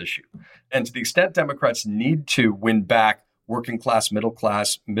on this issue. And to the extent Democrats need to win back working class, middle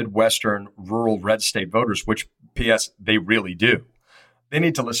class, Midwestern, rural red state voters, which P.S. they really do. They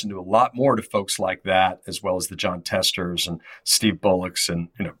need to listen to a lot more to folks like that, as well as the John Testers and Steve Bullocks and,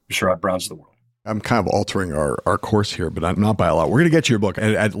 Sherrod Browns of the world. I'm kind of altering our course here, but I'm not by a lot. We're going to get to your book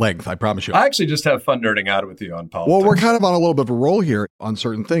at length, I promise you. I actually just have fun nerding out with you on politics. Well, we're kind of on a little bit of a roll here on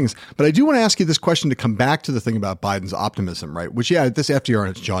certain things, but I do want to ask you this question to come back to the thing about Biden's optimism, right? Which, this FDR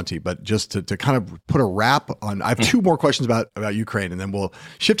and it's jaunty, but just to kind of put a wrap on, I have two more questions about Ukraine, and then we'll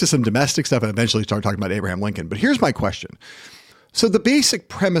shift to some domestic stuff and eventually start talking about Abraham Lincoln. But here's my question. So the basic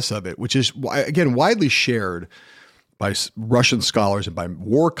premise of it, which is, again, widely shared by Russian scholars and by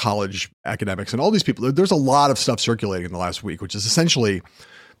war college academics and all these people, there's a lot of stuff circulating in the last week, which is essentially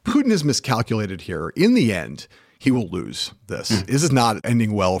Putin is miscalculated here. In the end, he will lose this. This is not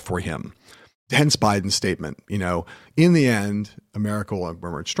ending well for him. Hence Biden's statement, in the end, America will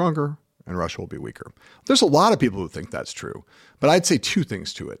emerge stronger and Russia will be weaker. There's a lot of people who think that's true, but I'd say two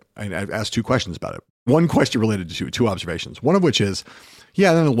things to it. I've asked two questions about it. One question related to two observations, one of which is,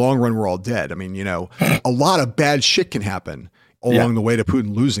 then in the long run, we're all dead. I mean, a lot of bad shit can happen along the way to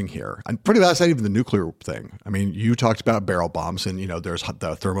Putin losing here. And pretty much that's not even the nuclear thing. I mean, you talked about barrel bombs and, there's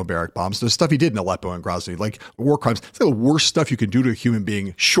the thermobaric bombs. There's stuff he did in Aleppo and Grozny, like war crimes. It's the worst stuff you can do to a human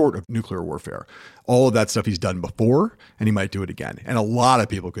being short of nuclear warfare. All of that stuff he's done before, and he might do it again. And a lot of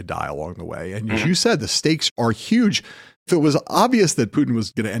people could die along the way. And as you said, the stakes are huge. If it was obvious that Putin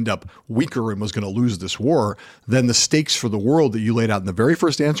was going to end up weaker and was going to lose this war, then the stakes for the world that you laid out in the very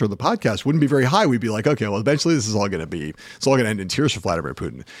first answer of the podcast wouldn't be very high. We'd be like, okay, well, eventually it's all going to end in tears for Vladimir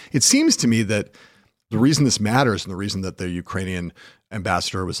Putin. It seems to me that the reason this matters and the reason that the Ukrainian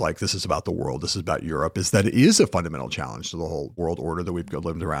ambassador was like, this is about the world, this is about Europe, is that it is a fundamental challenge to the whole world order that we've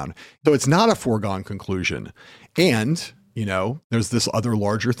lived around. So it's not a foregone conclusion. And there's this other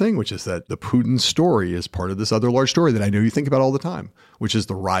larger thing, which is that the Putin story is part of this other large story that I know you think about all the time, which is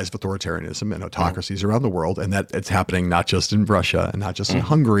the rise of authoritarianism and autocracies around the world. And that it's happening not just in Russia and not just in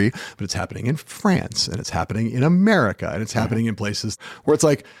Hungary, but it's happening in France and it's happening in America and it's happening in places where it's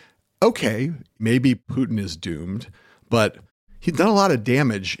like, okay, maybe Putin is doomed, but he's done a lot of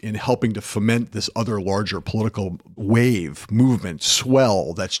damage in helping to foment this other larger political wave, movement,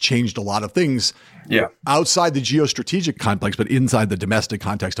 swell that's changed a lot of things outside the geostrategic complex, but inside the domestic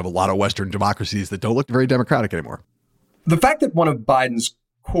context of a lot of Western democracies that don't look very democratic anymore. The fact that one of Biden's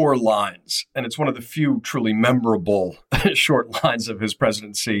core lines, and it's one of the few truly memorable short lines of his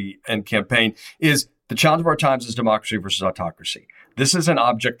presidency and campaign, is the challenge of our times is democracy versus autocracy. This is an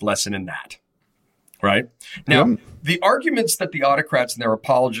object lesson in that. Right now, the arguments that the autocrats and their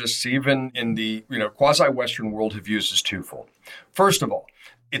apologists, even in the quasi-Western world, have used is twofold. First of all,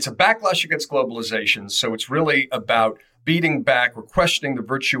 it's a backlash against globalization, so it's really about beating back or questioning the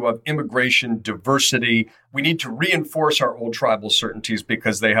virtue of immigration, diversity. We need to reinforce our old tribal certainties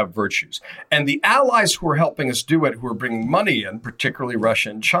because they have virtues. And the allies who are helping us do it, who are bringing money in, particularly Russia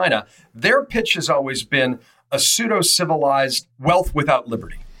and China, their pitch has always been a pseudo-civilized wealth without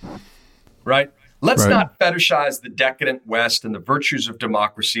liberty. Right? Let's not fetishize the decadent West and the virtues of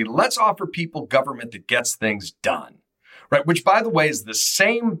democracy. Let's offer people government that gets things done, right? Which, by the way, is the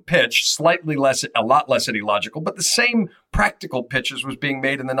same pitch, slightly less, a lot less ideological, but the same practical pitches was being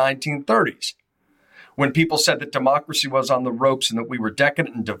made in the 1930s when people said that democracy was on the ropes and that we were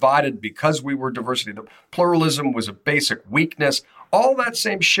decadent and divided because we were diversity. The pluralism was a basic weakness. All that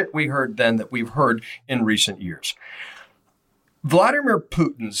same shit we heard then that we've heard in recent years. Vladimir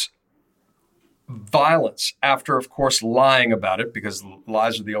Putin's violence, after, of course, lying about it, because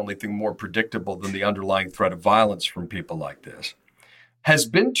lies are the only thing more predictable than the underlying threat of violence from people like this, has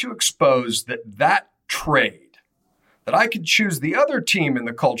been to expose that that I could choose the other team in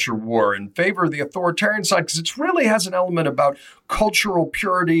the culture war and favor the authoritarian side because it really has an element about cultural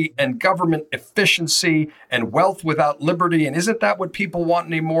purity and government efficiency and wealth without liberty. And isn't that what people want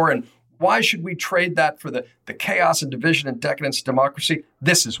anymore? And why should we trade that for the chaos and division and decadence of democracy?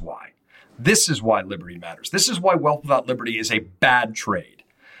 This is why. This is why liberty matters. This is why wealth without liberty is a bad trade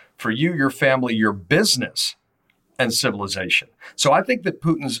for you, your family, your business, and civilization. So I think that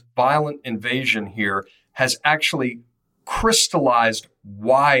Putin's violent invasion here has actually crystallized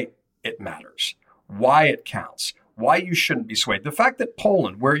why it matters, why it counts, why you shouldn't be swayed. The fact that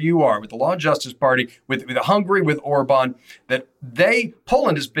Poland, where you are, with the Law and Justice Party, with Hungary, with Orban, that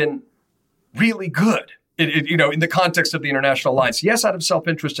Poland has been really good, in the context of the international alliance. Yes, out of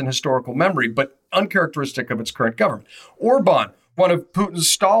self-interest and historical memory, but uncharacteristic of its current government. Orban, one of Putin's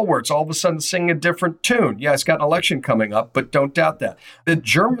stalwarts, all of a sudden singing a different tune. Yeah, it's got an election coming up, but don't doubt that. The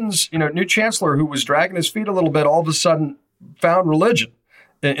Germans, new chancellor who was dragging his feet a little bit, all of a sudden found religion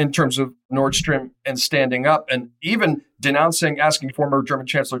in terms of Nord Stream and standing up and even asking former German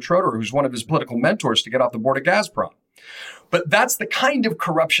Chancellor Schröder, who's one of his political mentors, to get off the board of Gazprom. But that's the kind of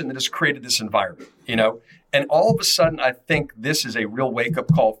corruption that has created this environment, And all of a sudden, I think this is a real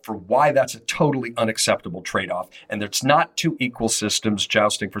wake-up call for why that's a totally unacceptable trade-off. And it's not two equal systems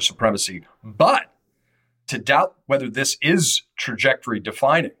jousting for supremacy. But to doubt whether this is trajectory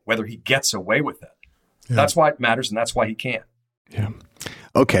defining, whether he gets away with it, that's why it matters, and that's why he can't. Yeah.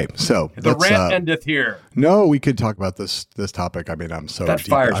 Okay, so the rant endeth here. No, we could talk about this topic. I mean, I'm so that deep.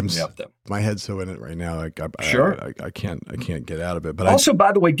 Fires me up, though. My head's so in it right now. I can't get out of it. But also,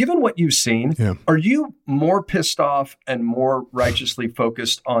 by the way, given what you've seen, are you more pissed off and more righteously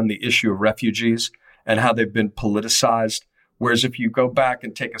focused on the issue of refugees and how they've been politicized? Whereas if you go back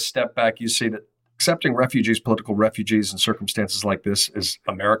and take a step back, you see that accepting refugees, political refugees in circumstances like this is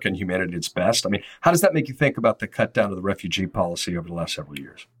American humanity at its best. I mean, how does that make you think about the cut down of the refugee policy over the last several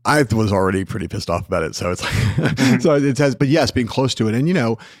years? I was already pretty pissed off about it. So it's like, so it has, but yes, being close to it.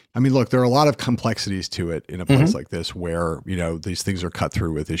 And, I mean, look, there are a lot of complexies to it in a place like this where, these things are cut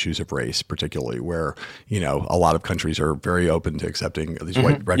through with issues of race, particularly where, a lot of countries are very open to accepting these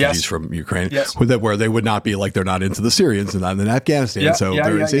white refugees from Ukraine, where they would not be like they're not into the Syrians and not in Afghanistan.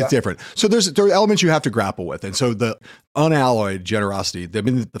 It's different. So there are elements you have to grapple with. And so the unalloyed generosity, I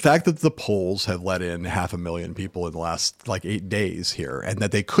mean, the fact that the Poles have let in 500,000 people in the last 8 days here, and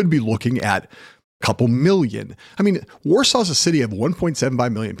that they could be looking at couple million. I mean, Warsaw's a city of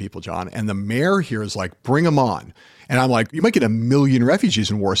 1.75 million people, John, and the mayor here is like, bring them on. And I'm like, you might get 1 million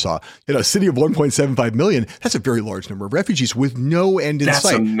refugees in Warsaw. In a city of 1.75 million, that's a very large number of refugees with no end in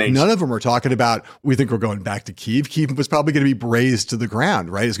sight. Amazing. None of them are talking about, we think we're going back to Kyiv. Kyiv was probably going to be brazed to the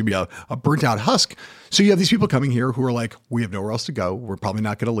ground, right? It's going to be a burnt out husk. So you have these people coming here who are like, we have nowhere else to go. We're probably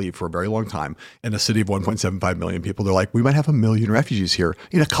not going to leave for a very long time. In a city of 1.75 million people, they're like, we might have 1 million refugees here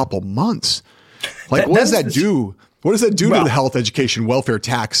in a couple months. What does that do? What does that do to the health, education, welfare,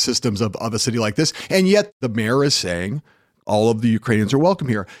 tax systems of a city like this? And yet the mayor is saying all of the Ukrainians are welcome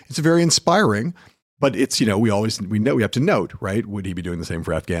here. It's very inspiring, but it's, we have to note, right? Would he be doing the same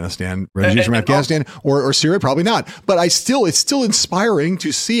for Afghanistan, refugees from Afghanistan or Syria? Probably not. But it's still inspiring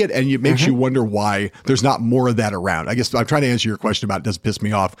to see it. And it makes you wonder why there's not more of that around. I guess I'm trying to answer your question about, does it piss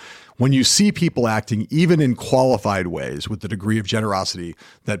me off? When you see people acting even in qualified ways with the degree of generosity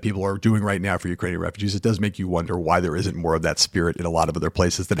that people are doing right now for Ukrainian refugees, it does make you wonder why there isn't more of that spirit in a lot of other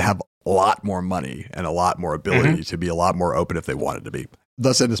places that have a lot more money and a lot more ability to be a lot more open if they wanted to be.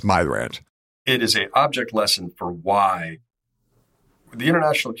 Thus ends my rant. It is an object lesson for why the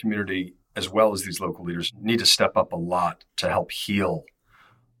international community, as well as these local leaders, need to step up a lot to help heal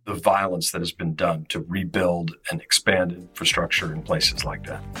the violence that has been done to rebuild and expand infrastructure in places like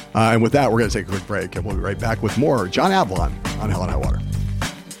that. And with that, we're going to take a quick break, and we'll be right back with more John Avlon on Hell and High Water.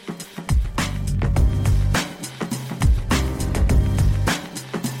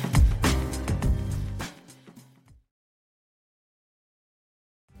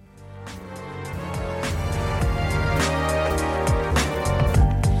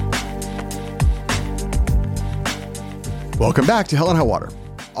 Welcome back to Hell and High Water.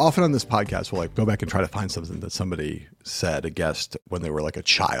 Often on this podcast, we'll go back and try to find something that somebody said, a guest, when they were like a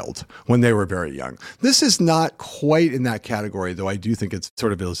child, when they were very young. This is not quite in that category, though I do think it's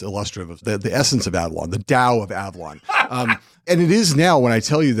sort of illustrative of the essence of Avalon, the Tao of Avalon. And it is now, when I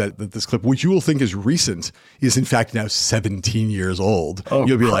tell you that this clip, which you will think is recent, is in fact now 17 years old.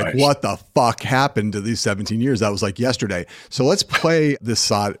 You'll be like, what the fuck happened to these 17 years? That was like yesterday. So let's play this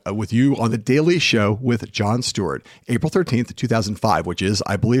shot with you on The Daily Show with Jon Stewart, April 13th, 2005, which is,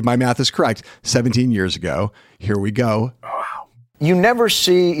 I believe my math is correct, 17 years ago. Here we go. Wow. You never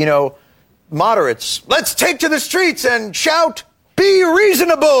see, moderates, let's take to the streets and shout, be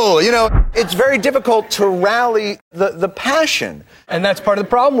reasonable. It's very difficult to rally the passion. And that's part of the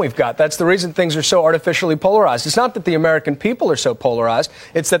problem we've got. That's the reason things are so artificially polarized. It's not that the American people are so polarized.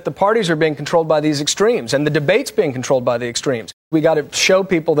 It's that the parties are being controlled by these extremes and the debate's being controlled by the extremes. We got to show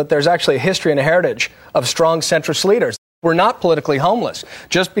people that there's actually a history and a heritage of strong centrist leaders. We're not politically homeless.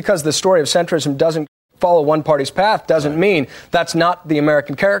 Just because the story of centrism doesn't follow one party's path doesn't mean that's not the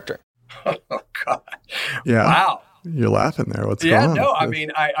American character. Oh, God. Yeah. Wow. You're laughing there. What's going on? Yeah, no, I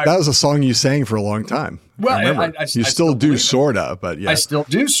mean, that was a song you sang for a long time. Well, I you still do, sort of, but yeah. I still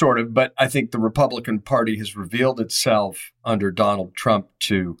do, sort of, but I think the Republican Party has revealed itself under Donald Trump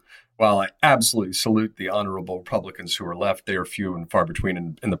to, while I absolutely salute the honorable Republicans who are left, they are few and far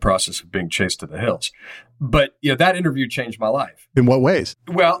between in the process of being chased to the hills. But, that interview changed my life. In what ways?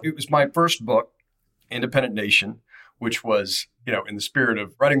 Well, it was my first book, Independent Nation, which was, in the spirit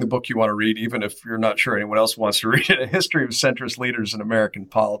of writing the book you want to read, even if you're not sure anyone else wants to read it, a history of centrist leaders in American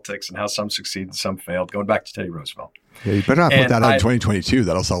politics and how some succeeded and some failed, going back to Teddy Roosevelt. Yeah, you better not put that out in 2022.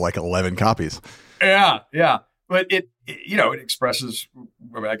 That'll sell like 11 copies. Yeah. But it expresses,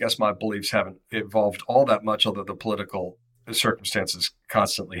 I guess my beliefs haven't evolved all that much, although the political circumstances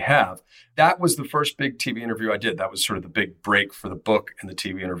constantly have. That was the first big TV interview I did. That was sort of the big break for the book and the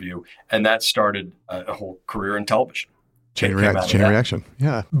TV interview. And that started a whole career in television. Chain reaction.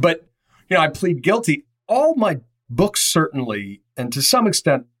 Yeah. But, I plead guilty. All my books certainly, and to some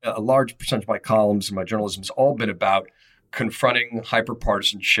extent, a large percentage of my columns and my journalism has all been about confronting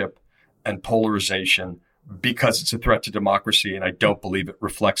hyperpartisanship and polarization because it's a threat to democracy, and I don't believe it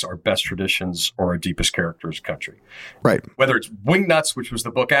reflects our best traditions or our deepest character as a country. Right. Whether it's Wingnuts, which was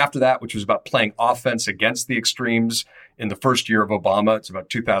the book after that, which was about playing offense against the extremes in the first year of Obama. It's about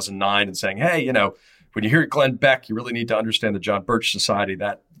 2009 and saying, hey, when you hear Glenn Beck, you really need to understand the John Birch Society,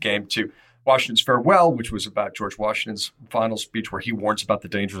 that game too. Washington's Farewell, which was about George Washington's final speech where he warns about the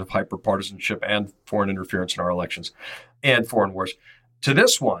dangers of hyperpartisanship and foreign interference in our elections and foreign wars. To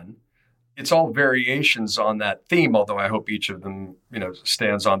this one, it's all variations on that theme, although I hope each of them,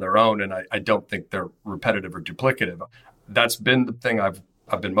 stands on their own, and I don't think they're repetitive or duplicative. That's been the thing I've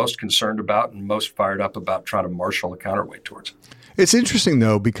been most concerned about and most fired up about trying to marshal a counterweight towards. It's interesting,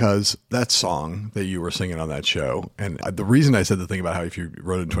 though, because that song that you were singing on that show, and the reason I said the thing about how if you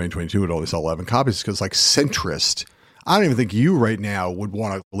wrote it in 2022, it would only sell 11 copies is because, centrist, I don't even think you right now would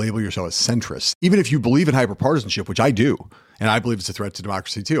want to label yourself as centrist, even if you believe in hyperpartisanship, which I do. And I believe it's a threat to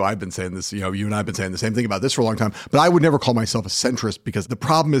democracy, too. I've been saying this, you and I have been saying the same thing about this for a long time. But I would never call myself a centrist because the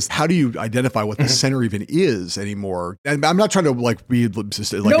problem is, how do you identify what the center even is anymore? And I'm not trying to be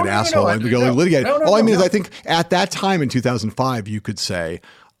an asshole and go litigate. All I mean is I think at that time in 2005, you could say,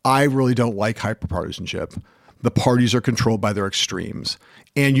 I really don't like hyperpartisanship. The parties are controlled by their extremes.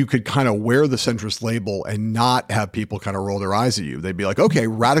 And you could kind of wear the centrist label and not have people kind of roll their eyes at you. They'd be like, okay,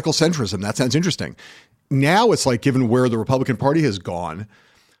 radical centrism. That sounds interesting. Now it's like, given where the Republican Party has gone,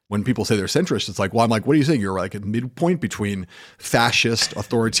 when people say they're centrist, it's like, well, I'm like, what are you saying? You're like a midpoint between fascist,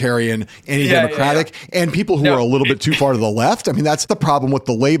 authoritarian, anti-democratic, and people who are a little bit too far to the left. I mean, that's the problem with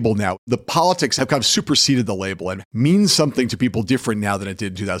the label now. The politics have kind of superseded the label and means something to people different now than it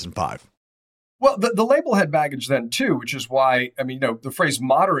did in 2005. Well, the label had baggage then, too, which is why, the phrase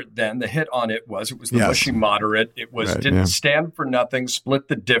moderate then, the hit on it was the mushy moderate. It was didn't stand for nothing, split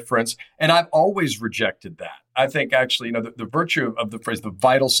the difference. And I've always rejected that. I think actually, the virtue of the phrase, the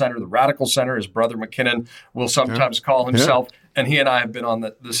vital center, the radical center, as Brother McKinnon will sometimes call himself, and he and I have been on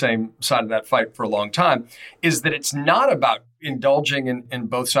the same side of that fight for a long time, is that it's not about indulging in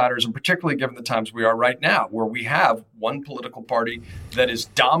both siders, and particularly given the times we are right now, where we have one political party that is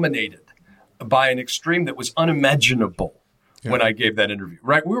dominated by an extreme that was unimaginable when I gave that interview,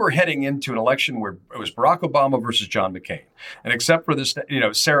 right? We were heading into an election where it was Barack Obama versus John McCain. And except for this,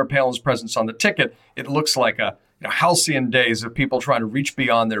 Sarah Palin's presence on the ticket, it looks like a halcyon days of people trying to reach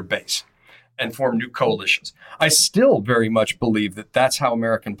beyond their base and form new coalitions. I still very much believe that that's how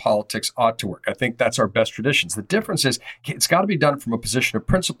American politics ought to work. I think that's our best traditions. The difference is it's got to be done from a position of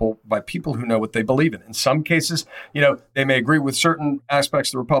principle by people who know what they believe in. In some cases, they may agree with certain aspects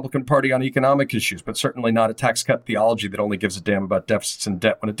of the Republican Party on economic issues, but certainly not a tax cut theology that only gives a damn about deficits and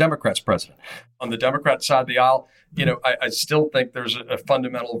debt when a Democrat's president. On the Democrat side of the aisle, I still think there's a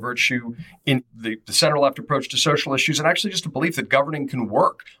fundamental virtue in the center-left approach to social issues and actually just a belief that governing can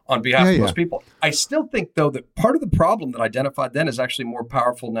work on behalf of most people. I still think, though, that part of the problem that I identified then is actually more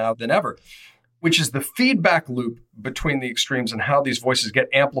powerful now than ever, which is the feedback loop between the extremes and how these voices get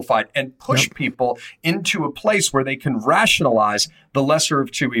amplified and push people into a place where they can rationalize the lesser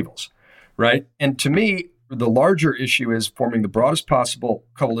of two evils, right? And to me, The larger issue is forming the broadest possible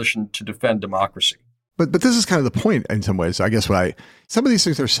coalition to defend democracy. But this is kind of the point in some ways. I guess some of these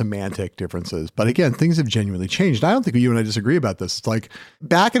things are semantic differences, but again, things have genuinely changed. I don't think you and I disagree about this. It's like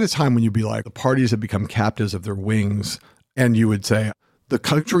back at a time when you'd be like, the parties have become captives of their wings, and you would say the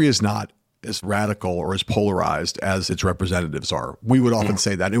country is not as radical or as polarized as its representatives are. We would often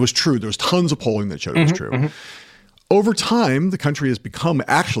say that. It was true. There was tons of polling that showed it was true. Over time, the country has become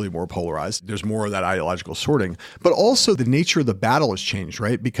actually more polarized. There's more of that ideological sorting, but also the nature of the battle has changed,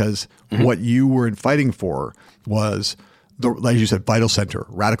 right? Because what you were fighting for was like you said, vital center,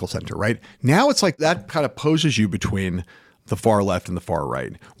 radical center, right? Now it's like that kind of poses you between the far left and the far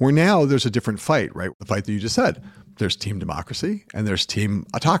right, where now there's a different fight, right? The fight that you just said. There's team democracy and there's team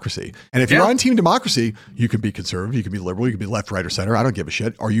autocracy. And if you're on team democracy, you can be conservative, you can be liberal, you can be left, right, or center. I don't give a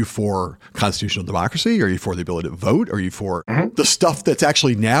shit. Are you for constitutional democracy? Are you for the ability to vote? Are you for the stuff that's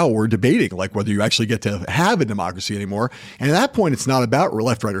actually now we're debating, like whether you actually get to have a democracy anymore? And at that point, it's not about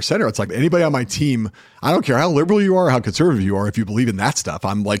left, right, or center. It's like anybody on my team, I don't care how liberal you are, how conservative you are. If you believe in that stuff,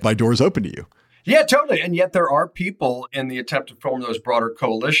 I'm like, my door's open to you. Yeah, totally. And yet there are people in the attempt to form those broader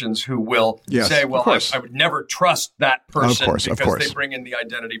coalitions who will say, well, I would never trust that person because they bring in the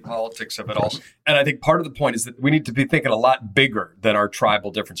identity politics of it all. And I think part of the point is that we need to be thinking a lot bigger than our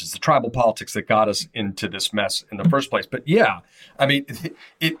tribal differences, the tribal politics that got us into this mess in the first place. But yeah, I mean,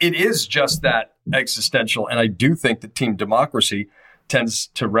 it is just that existential. And I do think that team democracy tends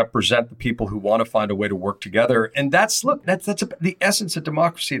to represent the people who want to find a way to work together. And that's the essence of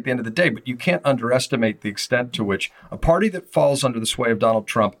democracy at the end of the day. But you can't underestimate the extent to which a party that falls under the sway of Donald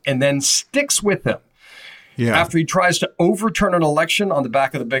Trump and then sticks with him after he tries to overturn an election on the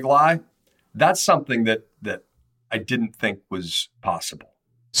back of the big lie, that's something that I didn't think was possible.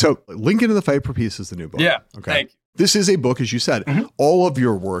 So Lincoln in the Fight for Peace is the new book. Yeah, okay. Thank you. This is a book, as you said. All of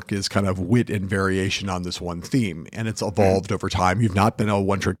your work is kind of wit and variation on this one theme, and it's evolved over time. You've not been a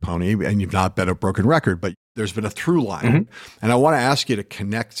one-trick pony, and you've not been a broken record, but there's been a through line. And I want to ask you to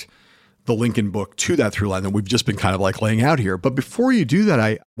connect the Lincoln book to that through line that we've just been kind of like laying out here. But before you do that,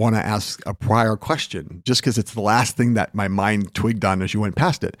 I want to ask a prior question, just because it's the last thing that my mind twigged on as you went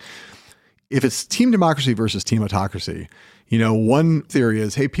past it. If it's team democracy versus team autocracy, you know, one theory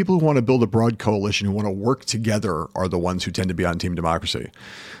is, hey, people who want to build a broad coalition, who want to work together are the ones who tend to be on team democracy.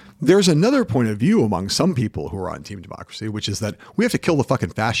 There's another point of view among some people who are on team democracy, which is that we have to kill the fucking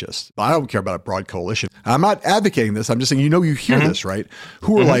fascists. I don't care about a broad coalition. I'm not advocating this. I'm just saying, you hear this, right?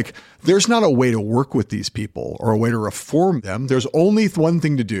 Who are like, there's not a way to work with these people or a way to reform them. There's only one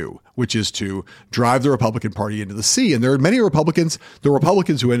thing to do, which is to drive the Republican Party into the sea. And there are many Republicans, the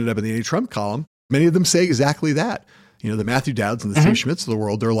Republicans who ended up in the anti-Trump column, many of them say exactly that. You know, the Matthew Dowds and the Steve Schmitz of the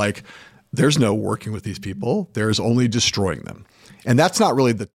world, they're like, there's no working with these people. There's only destroying them. And that's not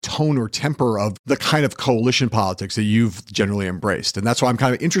really the tone or temper of the kind of coalition politics that you've generally embraced. And that's why I'm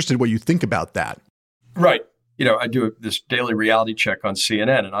kind of interested in what you think about that. Right. You know, I do this daily reality check on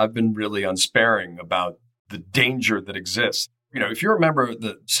CNN, and I've been really unsparing about the danger that exists. You know, if you remember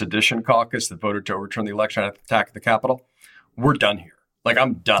the sedition caucus that voted to overturn the election and attack the Capitol, we're done here. Like,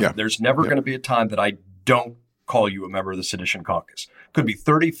 I'm done. Yeah. There's never going to be a time that I don't call you a member of the sedition caucus. Could be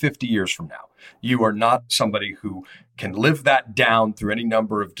 30, 50 years from now. You are not somebody who can live that down through any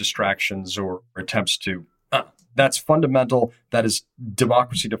number of distractions or attempts to. That's fundamental. That is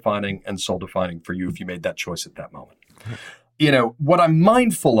democracy defining and soul defining for you if you made that choice at that moment. You know, what I'm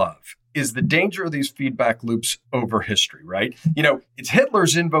mindful of is the danger of these feedback loops over history, right? You know, it's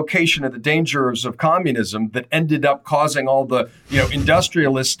Hitler's invocation of the dangers of communism that ended up causing all the,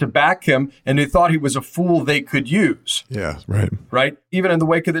 industrialists to back him, and they thought he was a fool they could use. Yeah, right. Right? Even in the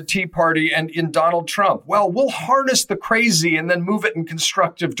wake of the Tea Party and in Donald Trump. Well, we'll harness the crazy and then move it in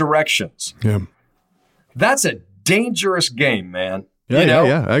constructive directions. Yeah. That's a dangerous game, man. Yeah,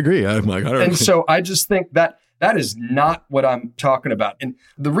 yeah, I agree. I'm like, I don't and so I just think that is not what I'm talking about. And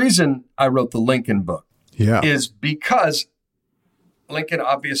the reason I wrote the Lincoln book is because Lincoln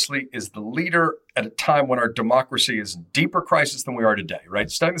obviously is the leader at a time when our democracy is in deeper crisis than we are today, right?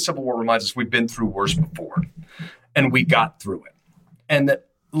 Studying the Civil War reminds us we've been through worse before, and we got through it. And that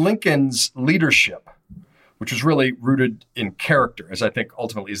Lincoln's leadership, which was really rooted in character, as I think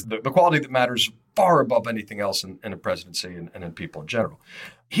ultimately is the quality that matters far above anything else in a presidency and in people in general.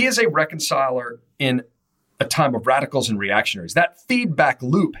 He is a reconciler in a time of radicals and reactionaries. That feedback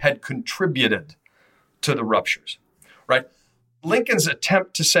loop had contributed to the ruptures, right? Lincoln's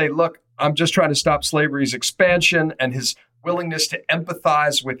attempt to say, look, I'm just trying to stop slavery's expansion, and his willingness to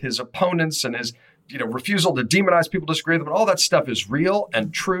empathize with his opponents and his refusal to demonize people, disagree with them, and all that stuff is real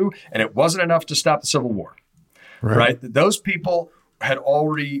and true, and it wasn't enough to stop the Civil War, right? Those people had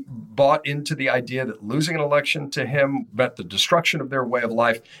already bought into the idea that losing an election to him meant the destruction of their way of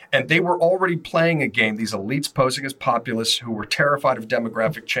life. And they were already playing a game, these elites posing as populists who were terrified of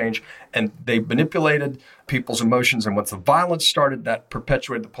demographic change. And they manipulated people's emotions. And once the violence started, that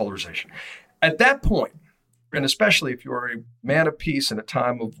perpetuated the polarization. At that point, and especially if you're a man of peace in a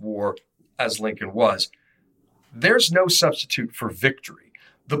time of war, as Lincoln was, there's no substitute for victory.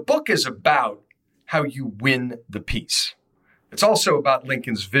 The book is about how you win the peace. It's also about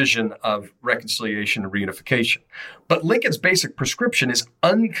Lincoln's vision of reconciliation and reunification. But Lincoln's basic prescription is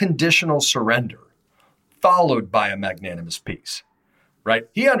unconditional surrender, followed by a magnanimous peace, right?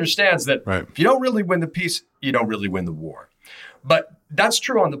 He understands that if you don't really win the peace, you don't really win the war. But that's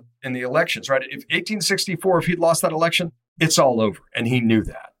true in the elections, right? If 1864, if he'd lost that election, it's all over. And he knew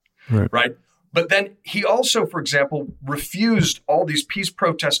that, right? But then he also, for example, refused all these peace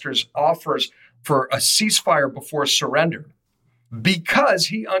protesters' offers for a ceasefire before surrender, because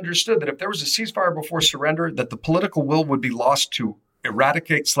he understood that if there was a ceasefire before surrender, that the political will would be lost to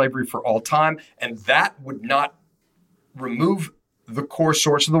eradicate slavery for all time, and that would not remove the core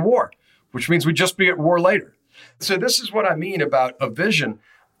source of the war, which means we'd just be at war later. So this is what I mean about a vision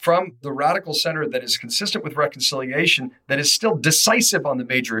from the radical center that is consistent with reconciliation, that is still decisive on the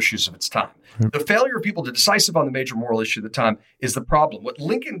major issues of its time. The failure of people to decisive on the major moral issue of the time is the problem. What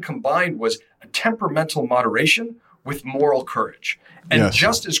Lincoln combined was a temperamental moderation with moral courage. And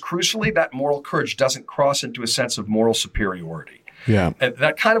just as crucially, that moral courage doesn't cross into a sense of moral superiority. And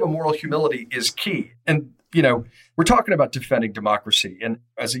that kind of a moral humility is key. And, you know, we're talking about defending democracy. And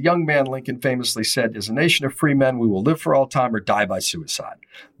as a young man, Lincoln famously said, as a nation of free men, we will live for all time or die by suicide.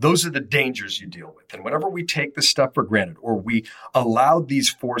 Those are the dangers you deal with. And whenever we take this stuff for granted, or we allow these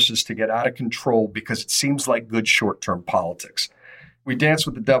forces to get out of control because it seems like good short-term politics, we dance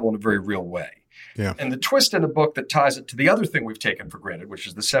with the devil in a very real way. And the twist in the book that ties it to the other thing we've taken for granted, which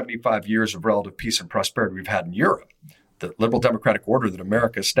is the 75 years of relative peace and prosperity we've had in Europe, the liberal democratic order that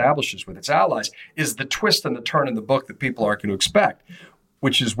America establishes with its allies, is the twist and the turn in the book that people aren't going to expect,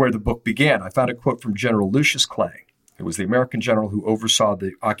 which is where the book began. I found a quote from General Lucius Clay. It was the American general who oversaw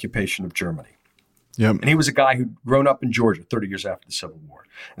the occupation of Germany. And he was a guy who'd grown up in Georgia 30 years after the Civil War.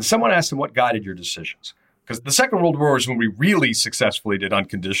 And someone asked him, what guided your decisions? Because the Second World War is when we really successfully did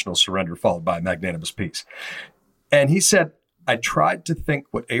unconditional surrender, followed by magnanimous peace. And he said, I tried to think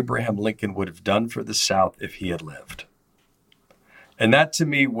what Abraham Lincoln would have done for the South if he had lived. And that to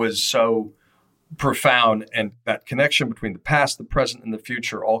me was so profound, and that connection between the past, the present, and the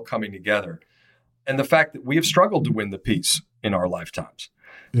future all coming together. And the fact that we have struggled to win the peace in our lifetimes.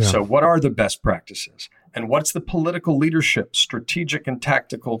 So what are the best practices? And what's the political leadership, strategic and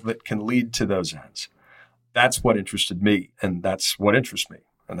tactical, that can lead to those ends? That's what interested me, and that's what interests me.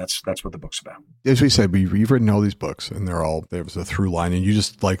 And that's what the book's about. As we said, you've written all these books, and there's a through line, and you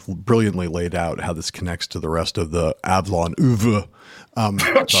just like brilliantly laid out how this connects to the rest of the Avalon oeuvre.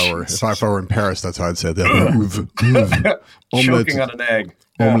 If I were in Paris, that's how I'd say that. Choking on an egg.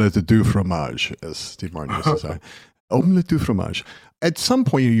 Omelette du fromage, as Steve Martin used to say. Omelette du fromage. At some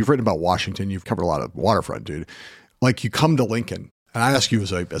point, you've written about Washington. You've covered a lot of waterfront, dude. Like, you come to Lincoln, and I ask you as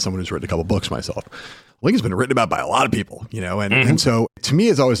someone who's written a couple books myself, Lincoln's been written about by a lot of people, you know, and so to me,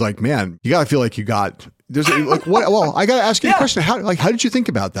 it's always like, man, you got to feel like I got to ask you a question. How did you think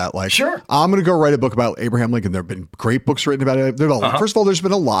about that? Like, I'm going to go write a book about Abraham Lincoln. There have been great books written about it. First of all, there's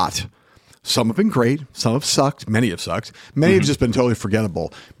been a lot. Some have been great. Some have sucked. Many have sucked. Many have just been totally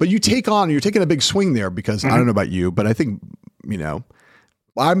forgettable. But you're taking a big swing there because I don't know about you, but I think, you know,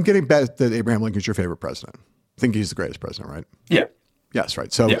 I'm getting bet that Abraham Lincoln's your favorite president. I think he's the greatest president, right? Yeah. Yes,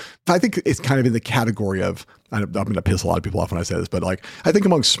 right. So I think it's kind of in the category of, I'm going to piss a lot of people off when I say this, but like, I think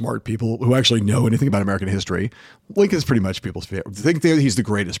among smart people who actually know anything about American history, Lincoln's pretty much people's favorite. I think he's the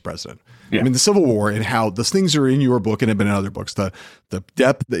greatest president. I mean, the Civil War and how those things are in your book and have been in other books, the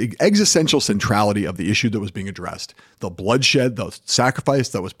depth, the existential centrality of the issue that was being addressed, the bloodshed, the sacrifice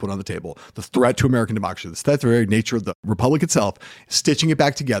that was put on the table, the threat to American democracy, the very nature of the republic itself, stitching it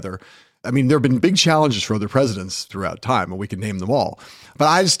back together. I mean, there have been big challenges for other presidents throughout time, and we can name them all. But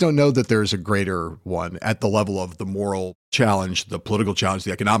I just don't know that there's a greater one at the level of the moral challenge, the political challenge,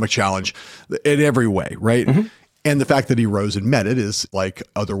 the economic challenge, in every way, right? And the fact that he rose and met it is like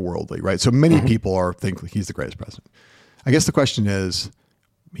otherworldly, right? So many people think he's the greatest president. I guess the question is,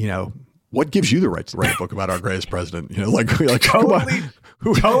 you know, what gives you the right to write a book about our greatest president? You know, like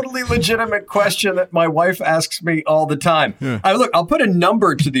totally legitimate question that my wife asks me all the time. I'll put a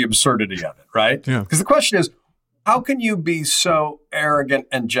number to the absurdity of it, right? Because the question is, how can you be so arrogant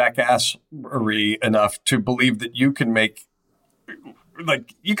and jackassery enough to believe that you can make,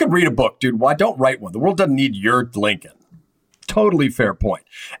 like, you can read a book, dude. Why don't write one? The world doesn't need your Lincoln totally fair point.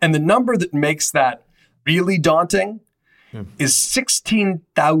 And the number that makes that really daunting is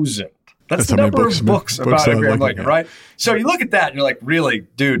 16,000. That's the number of books about Abraham Lincoln, right? So you look at that and you're like, really,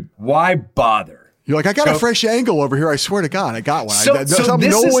 dude, why bother? You're like, I got a fresh angle over here. I swear to God, I got one. Something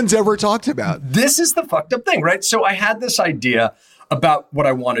no one's ever talked about. This is the fucked up thing, right? So I had this idea about what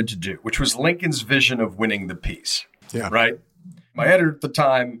I wanted to do, which was Lincoln's vision of winning the peace, right? My editor at the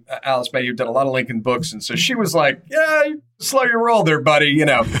time, Alice May, who did a lot of Lincoln books. And so she was like, yeah, slow your roll there, buddy, you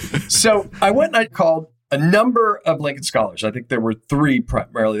know. So I went and I called a number of Lincoln scholars. I think there were 3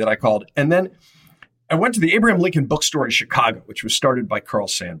 primarily that I called. And then I went to the Abraham Lincoln Bookstore in Chicago, which was started by Carl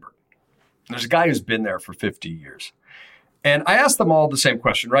Sandburg. And there's a guy who's been there for 50 years. And I asked them all the same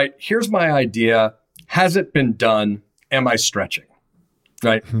question, right? Here's my idea. Has it been done? Am I stretching?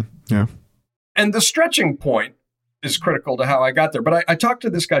 Right? Yeah. And the stretching point is critical to how I got there. But I talked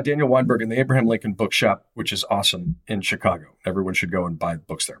to this guy, Daniel Weinberg, in the Abraham Lincoln Bookshop, which is awesome in Chicago. Everyone should go and buy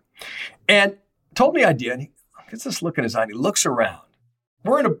books there. And told me idea, and he gets this look in his eye, and he looks around.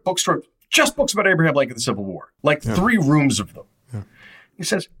 We're in a bookstore, just books about Abraham Lincoln, the Civil War, like 3 rooms of them. Yeah. He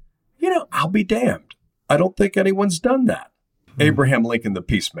says, I'll be damned. I don't think anyone's done that. Abraham Lincoln, the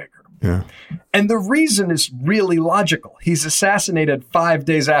peacemaker. Yeah. And the reason is really logical. He's assassinated 5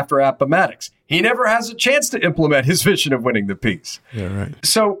 days after Appomattox. He never has a chance to implement his vision of winning the peace. Yeah, right.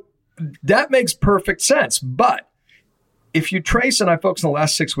 So that makes perfect sense. But if you trace, and I focus on the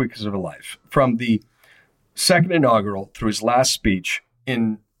last 6 weeks of his life, from the second inaugural through his last speech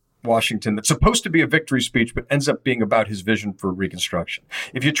in Washington, that's supposed to be a victory speech, but ends up being about his vision for Reconstruction.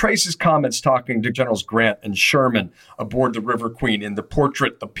 If you trace his comments talking to Generals Grant and Sherman aboard the River Queen in the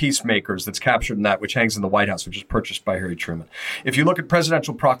portrait, The Peacemakers, that's captured in that, which hangs in the White House, which is purchased by Harry Truman. If you look at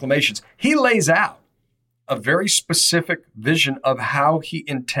presidential proclamations, he lays out a very specific vision of how he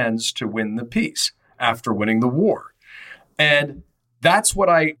intends to win the peace after winning the war. And that's what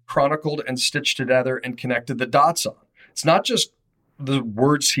I chronicled and stitched together and connected the dots on. It's not just the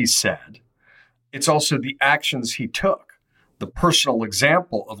words he said. It's also the actions he took, the personal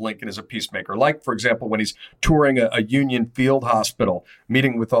example of Lincoln as a peacemaker. Like, for example, when he's touring a Union field hospital,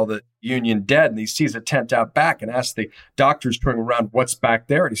 meeting with all the Union dead, and he sees a tent out back and asks the doctors touring around, what's back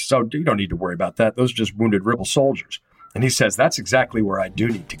there? And he says, you don't need to worry about that. Those are just wounded rebel soldiers. And he says, that's exactly where I do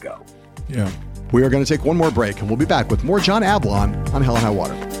need to go. Yeah. We are going to take one more break, and we'll be back with more John Avlon on Hell and High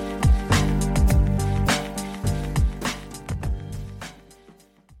Water.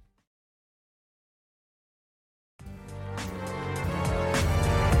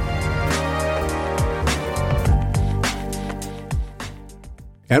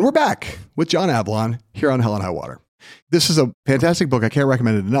 And we're back with John Avlon here on Hell and High Water. This is a fantastic book. I can't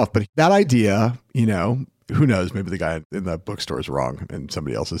recommend it enough, but that idea, who knows, maybe the guy in the bookstore is wrong and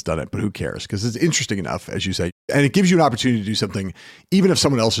somebody else has done it, but who cares? Because it's interesting enough, as you say, and it gives you an opportunity to do something. Even if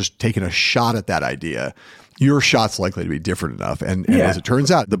someone else has taken a shot at that idea, your shot's likely to be different enough. And as it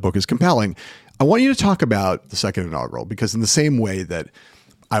turns out, the book is compelling. I want you to talk about the second inaugural, because in the same way that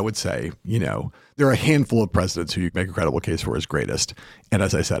I would say, there are a handful of presidents who you make a credible case for as greatest. And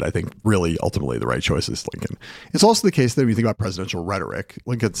as I said, I think really ultimately the right choice is Lincoln. It's also the case that when you think about presidential rhetoric,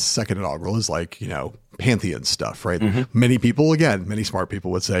 Lincoln's second inaugural is like, pantheon stuff, right? Mm-hmm. Many smart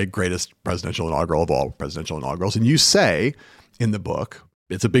people would say greatest presidential inaugural of all presidential inaugurals. And you say in the book,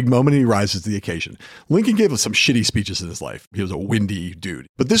 it's a big moment and he rises to the occasion. Lincoln gave us some shitty speeches in his life. He was a windy dude.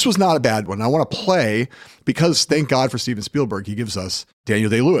 But this was not a bad one. I want to play, because thank God for Steven Spielberg, he gives us Daniel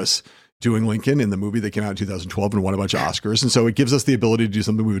Day-Lewis doing Lincoln in the movie that came out in 2012 and won a bunch of Oscars. And so it gives us the ability to do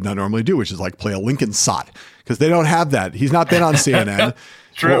something we would not normally do, which is like play a Lincoln sot, because they don't have that. He's not been on CNN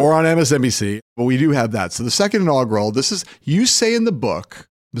or on MSNBC, but we do have that. So the second inaugural, you say in the book,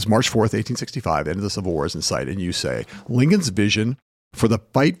 this March 4th, 1865, end of the Civil War is in sight. And you say Lincoln's vision for the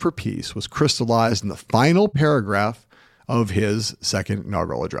fight for peace was crystallized in the final paragraph of his second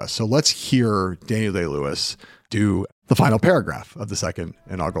inaugural address. So let's hear Daniel Day-Lewis do the final paragraph of the second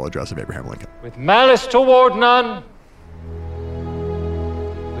inaugural address of Abraham Lincoln. With malice toward none,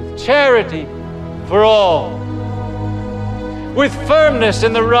 with charity for all, with firmness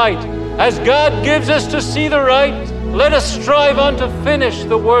in the right, as God gives us to see the right, let us strive on to finish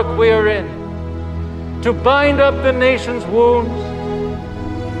the work we are in, to bind up the nation's wounds,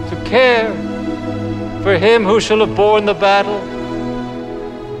 to care for him who shall have borne the battle,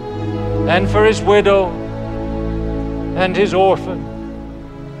 and for his widow and his orphan,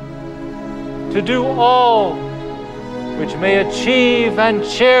 to do all which may achieve and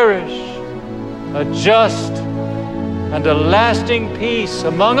cherish a just and a lasting peace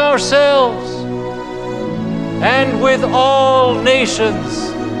among ourselves and with all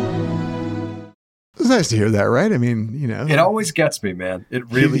nations. Isn't nice to hear that, right? I mean, you know. It always gets me, man. It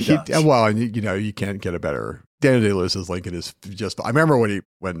really does. Well, and you know, you can't get a better. Daniel Day-Lewis's Lincoln is just. I remember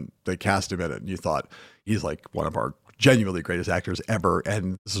when they cast him in it, and you thought he's like one of our genuinely greatest actors ever,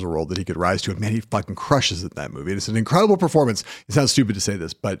 and this is a role that he could rise to. And man, he fucking crushes in that movie. And it's an incredible performance. It sounds stupid to say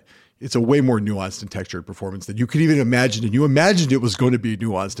this, but it's a way more nuanced and textured performance than you could even imagine. And you imagined it was going to be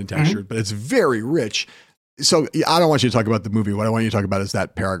nuanced and textured, but it's very rich. So I don't want you to talk about the movie. What I want you to talk about is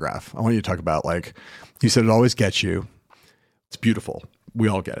that paragraph. I want you to talk about, like, you said, it always gets you. It's beautiful. We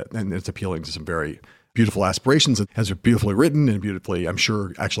all get it. And it's appealing to some very beautiful aspirations. It has beautifully written and beautifully, I'm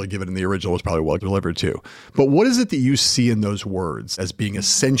sure, actually given in the original was probably well delivered too. But what is it that you see in those words as being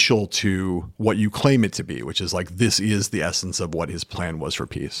essential to what you claim it to be, which is like, this is the essence of what his plan was for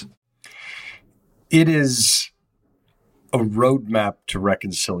peace? It is a roadmap to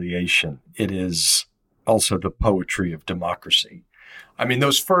reconciliation. It is also the poetry of democracy. I mean,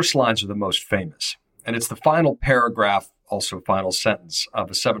 those first lines are the most famous. And it's the final paragraph, also final sentence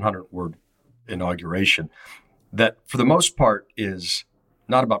of a 700-word inauguration that, for the most part, is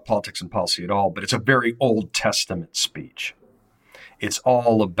not about politics and policy at all, but it's a very Old Testament speech. It's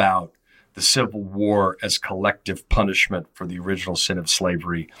all about the Civil War as collective punishment for the original sin of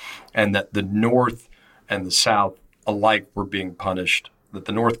slavery, and that the North and the South alike were being punished, that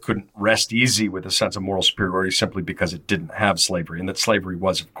the North couldn't rest easy with a sense of moral superiority simply because it didn't have slavery, and that slavery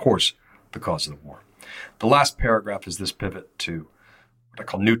was, of course, the cause of the war. The last paragraph is this pivot to what I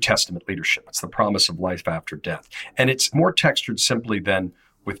call New Testament leadership. It's the promise of life after death. And it's more textured simply than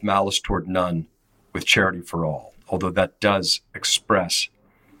with malice toward none, with charity for all, although that does express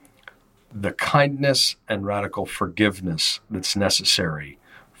the kindness and radical forgiveness that's necessary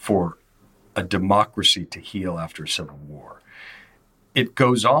for a democracy to heal after a civil war. It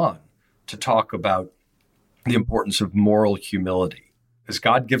goes on to talk about the importance of moral humility, as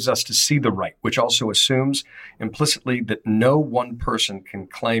God gives us to see the right, which also assumes implicitly that no one person can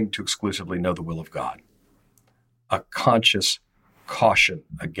claim to exclusively know the will of God. A conscious caution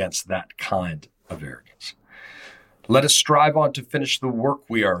against that kind of arrogance. Let us strive on to finish the work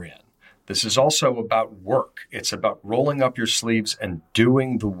we are in. This is also about work. It's about rolling up your sleeves and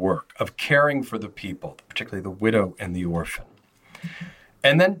doing the work of caring for the people, particularly the widow and the orphan.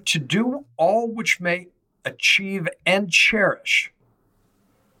 And then to do all which may achieve and cherish.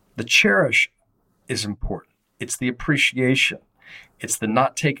 The cherish is important. It's the appreciation. It's the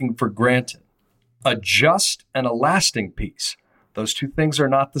not taking for granted. A just and a lasting peace. Those two things are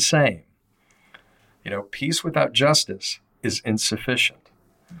not the same. You know, peace without justice is insufficient.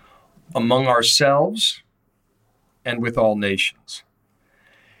 Among ourselves and with all nations.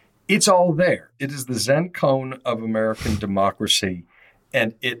 It's all there. It is the Zen cone of American democracy,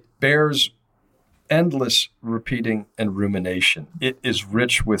 and it bears endless repeating and rumination. It is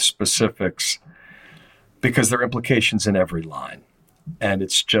rich with specifics because there are implications in every line, and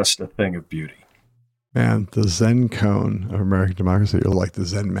it's just a thing of beauty. Man, the Zen cone of American democracy. You're like the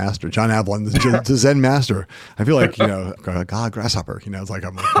Zen master, John Avlon, the Zen master. I feel like, you know, God, grasshopper. You know, it's like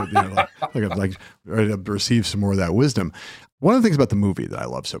I'm like ready to receive some more of that wisdom. One of the things about the movie that I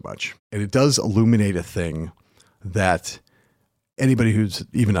love so much, and it does illuminate a thing that anybody who's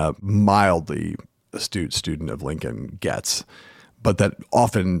even a mildly astute student of Lincoln gets, but that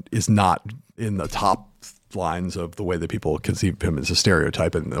often is not in the top lines of the way that people conceive him as a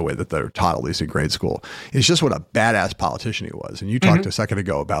stereotype and the way that they're taught, at least in grade school. It's just what a badass politician he was. And you talked a second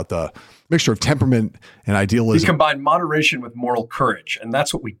ago about the mixture of temperament and idealism. He combined moderation with moral courage, and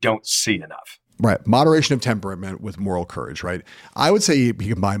that's what we don't see enough. Right. Moderation of temperament with moral courage, right? I would say he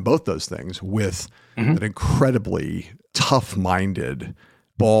combined both those things with an incredibly tough-minded,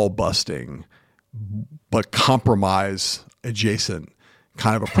 ball-busting, but compromise adjacent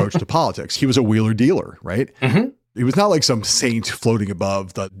kind of approach to politics. He was a wheeler dealer, right? He was not like some saint floating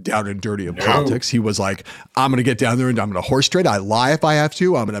above the down and dirty of politics. He was like, I'm going to get down there and I'm going to horse trade. I lie if I have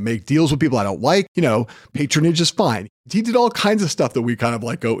to. I'm going to make deals with people I don't like. You know, patronage is fine. He did all kinds of stuff that we kind of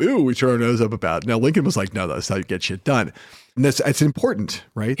like go, ooh, we turn our nose up about. Now, Lincoln was like, no, that's how you get shit done. And it's important,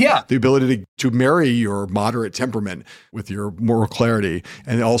 right? Yeah. The ability to marry your moderate temperament with your moral clarity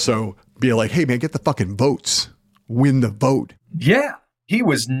and also be like, hey, man, get the fucking votes. Win the vote. Yeah. He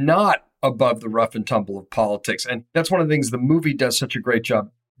was not above the rough and tumble of politics. And that's one of the things the movie does such a great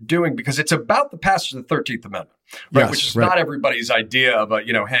job doing, because it's about the passage of the 13th Amendment, right? Yes, which is right. not everybody's idea of a,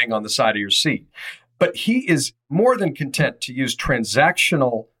 hang on the side of your seat. But he is more than content to use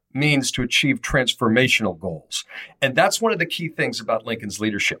transactional means to achieve transformational goals. And that's one of the key things about Lincoln's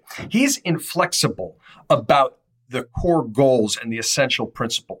leadership. He's inflexible about the core goals and the essential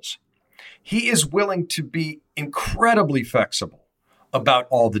principles. He is willing to be incredibly flexible about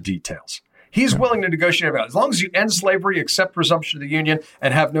all the details. He's willing to negotiate about it. As long as you end slavery, accept resumption of the Union,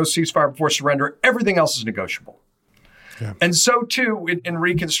 and have no ceasefire before surrender, everything else is negotiable. Yeah. And so, too, in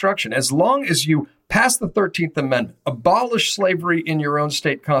Reconstruction, as long as you pass the 13th Amendment, abolish slavery in your own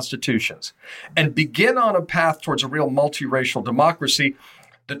state constitutions, and begin on a path towards a real multiracial democracy,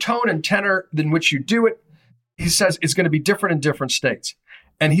 the tone and tenor in which you do it, he says, is going to be different in different states.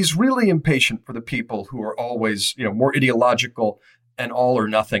 And he's really impatient for the people who are always, more ideological and all or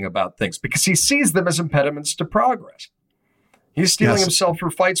nothing about things, because he sees them as impediments to progress. He's steeling himself for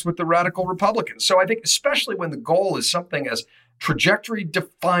fights with the radical Republicans. So I think especially when the goal is something as trajectory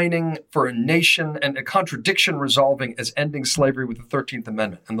defining for a nation and a contradiction resolving as ending slavery with the 13th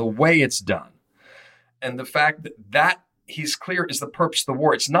Amendment and the way it's done, and the fact that he's clear is the purpose of the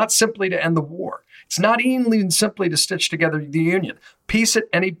war. It's not simply to end the war. It's not even simply to stitch together the Union. Peace at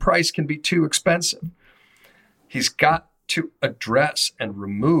any price can be too expensive. He's got to address and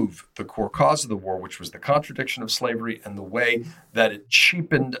remove the core cause of the war, which was the contradiction of slavery and the way that it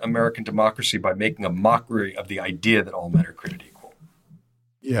cheapened American democracy by making a mockery of the idea that all men are created equal.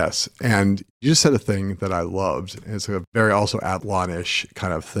 Yes. And you just said a thing that I loved. It's a very also Adlon-ish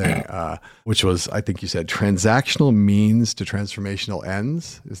kind of thing, which was, I think you said, transactional means to transformational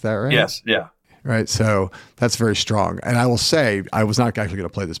ends. Is that right? Yes. Yeah. Right. So that's very strong. And I will say, I was not actually going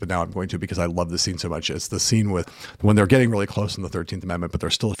to play this, but now I'm going to because I love this scene so much. It's the scene with when they're getting really close in the 13th Amendment, but they're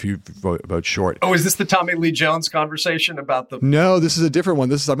still a few votes short. Oh, is this the Tommy Lee Jones conversation about the... No, this is a different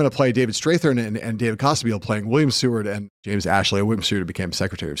one. I'm going to play David Strathern and David Costabile playing William Seward and James Ashley. William Seward became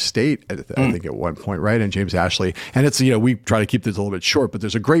Secretary of State, I think, at one point, right? And James Ashley. And it's, we try to keep this a little bit short, but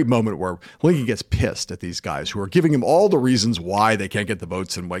there's a great moment where Lincoln gets pissed at these guys who are giving him all the reasons why they can't get the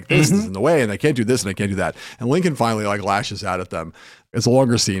votes and like this is in the way and they can't do this and they can't do that. And Lincoln finally lashes out at them. It's a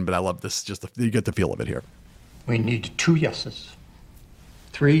longer scene, but I love this. You get the feel of it here. We need 2 yeses,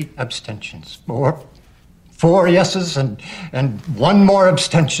 3 abstentions, 4 yeses and 1 more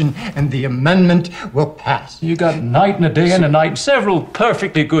abstention, and the amendment will pass. You got a night and a day and a night, several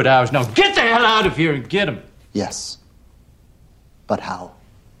perfectly good hours. Now get the hell out of here and get him. Yes. But how?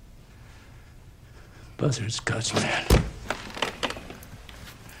 Buzzard's guts, man.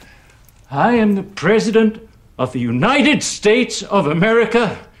 I am the President of the United States of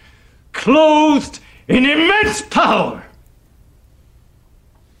America, clothed in immense power.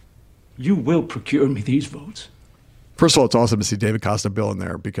 You will procure me these votes. First of all, it's awesome to see David Costabile in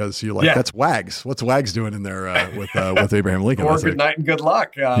there because you're like, that's Wags. What's Wags doing in there with Abraham Lincoln? Or good night and good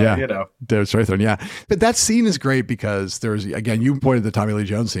luck. David Strathern, yeah. But that scene is great because there's, again, you pointed to the Tommy Lee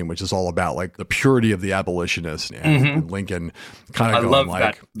Jones scene, which is all about like the purity of the abolitionist and Lincoln kind of going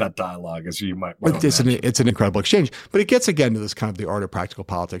love that dialogue, as you might well it's an incredible exchange. But it gets again to this kind of the art of practical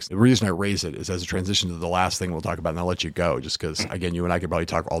politics. The reason I raise it is as a transition to the last thing we'll talk about, and I'll let you go just because, again, you and I could probably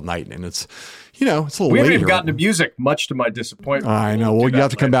talk all night, and it's, it's a little late. We haven't even gotten to music, much to my disappointment. I know. Well, you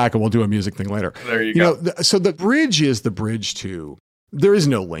have to come back and we'll do a music thing later. There you go. So the bridge is the bridge to, there is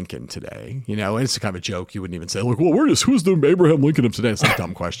no Lincoln today, and it's kind of a joke. You wouldn't even say, look, well, who's the Abraham Lincoln of today? It's a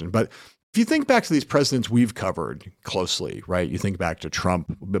dumb question. But if you think back to these presidents we've covered closely, right? You think back to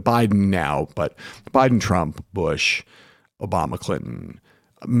Trump, Biden now, but Biden, Trump, Bush, Obama, Clinton,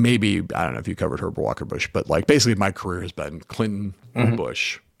 maybe, I don't know if you covered Herbert Walker Bush, but like basically my career has been Clinton,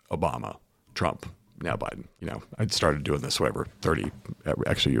 Bush, Obama, Trump, now Biden. I started doing this, 30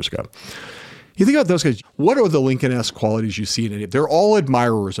 actually years ago. You think about those guys, what are the Lincoln-esque qualities you see in any? They're all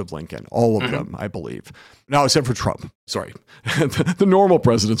admirers of Lincoln, all of them, I believe. Now, except for Trump. Sorry. The normal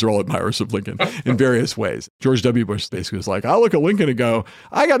presidents are all admirers of Lincoln in various ways. George W. Bush basically was like, I look at Lincoln and go,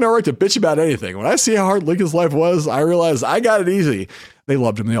 I got no right to bitch about anything. When I see how hard Lincoln's life was, I realize I got it easy. They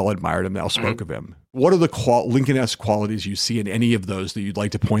loved him. They all admired him. They all spoke of him. What are the Lincoln-esque qualities you see in any of those that you'd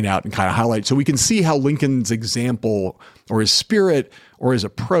like to point out and kind of highlight so we can see how Lincoln's example or his spirit or his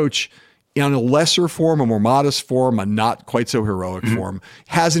approach in a lesser form, a more modest form, a not quite so heroic form,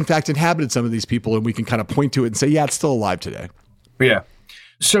 has in fact inhabited some of these people, and we can kind of point to it and say, yeah, it's still alive today. Yeah.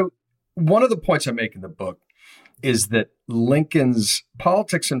 So one of the points I make in the book is that Lincoln's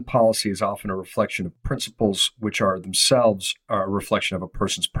politics and policy is often a reflection of principles which are themselves a reflection of a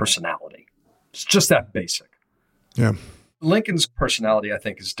person's personality. It's just that basic. Yeah. Lincoln's personality, I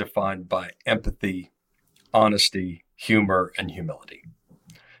think, is defined by empathy, honesty, humor, and humility.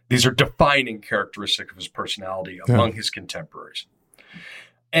 These are defining characteristics of his personality among his contemporaries.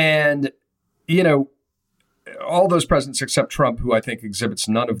 And, all those presidents except Trump, who I think exhibits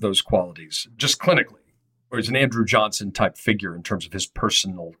none of those qualities, just clinically, or is an Andrew Johnson type figure in terms of his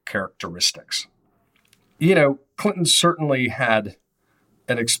personal characteristics. Clinton certainly had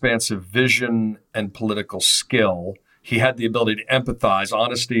an expansive vision and political skill. He had the ability to empathize.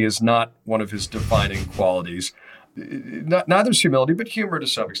 Honesty is not one of his defining qualities. Neither is humility, but humor to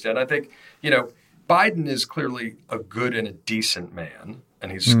some extent. I think, Biden is clearly a good and a decent man,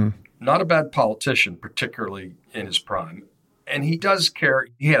 and he's not a bad politician, particularly in his prime. And he does care.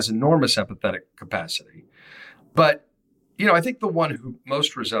 He has enormous empathetic capacity. But, I think the one who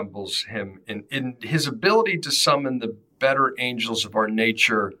most resembles him in his ability to summon the better angels of our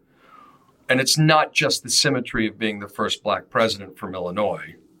nature, and it's not just the symmetry of being the first black president from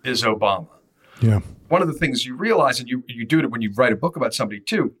Illinois, is Obama. Yeah. One of the things you realize, and you do it when you write a book about somebody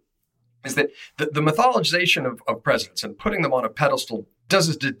too, is that the mythologization of presidents and putting them on a pedestal does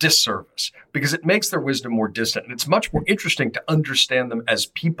us a disservice because it makes their wisdom more distant. And it's much more interesting to understand them as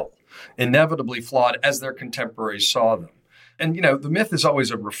people, inevitably flawed as their contemporaries saw them. And, the myth is always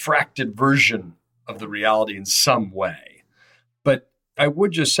a refracted version of the reality in some way. But I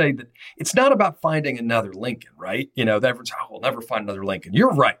would just say that it's not about finding another Lincoln, right? Everyone's, we'll never find another Lincoln.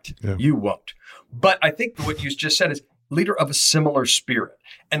 You're right. Yeah. You won't. But I think what you just said is leader of a similar spirit.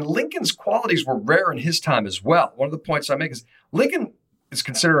 And Lincoln's qualities were rare in his time as well. One of the points I make is Lincoln is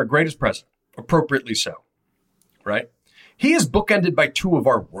considered our greatest president, appropriately so, right? He is bookended by two of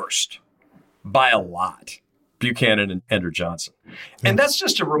our worst, by a lot, Buchanan and Andrew Johnson. And that's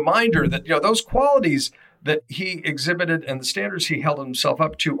just a reminder that, those qualities that he exhibited and the standards he held himself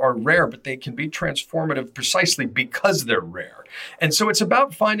up to are rare, but they can be transformative precisely because they're rare. And so it's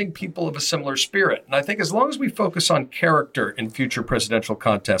about finding people of a similar spirit. And I think as long as we focus on character in future presidential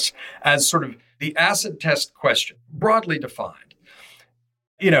contests as sort of the acid test question, broadly defined,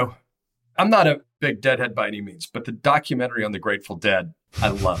 I'm not a big Deadhead by any means, but the documentary on the Grateful Dead I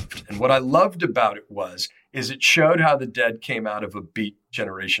loved. And what I loved about it is it showed how the Dead came out of a Beat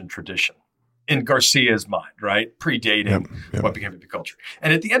generation tradition. In Garcia's mind, right? Predating what became hippie culture.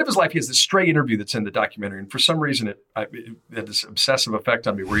 And at the end of his life, he has this stray interview that's in the documentary. And for some reason, it had this obsessive effect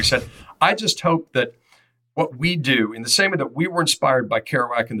on me where he said, I just hope that what we do, in the same way that we were inspired by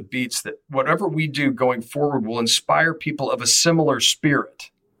Kerouac and the Beats, that whatever we do going forward will inspire people of a similar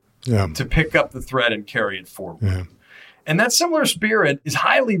spirit to pick up the thread and carry it forward. Yeah. And that similar spirit is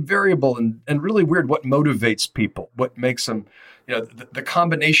highly variable and really weird. What motivates people, what makes them, the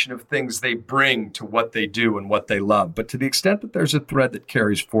combination of things they bring to what they do and what they love. But to the extent that there's a thread that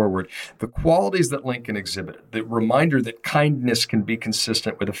carries forward, the qualities that Lincoln exhibited, the reminder that kindness can be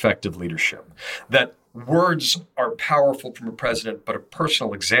consistent with effective leadership, that words are powerful from a president, but a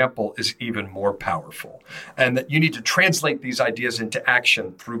personal example is even more powerful. And that you need to translate these ideas into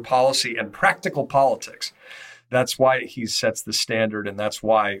action through policy and practical politics. That's why he sets the standard, and that's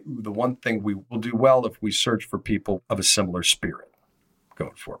why the one thing we will do well if we search for people of a similar spirit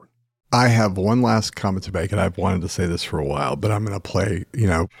going forward. I have one last comment to make, and I've wanted to say this for a while, but I'm going to play,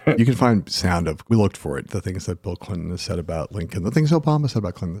 you can find sound of, we looked for it, the things that Bill Clinton has said about Lincoln, the things Obama said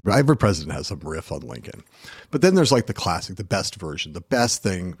about Clinton. Every president has some riff on Lincoln. But then there's like the classic, the best version, the best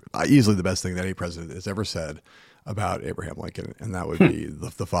thing, easily the best thing that any president has ever said about Abraham Lincoln, and that would be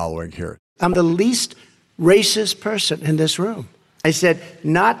the following here. I'm the least racist person in this room. I said,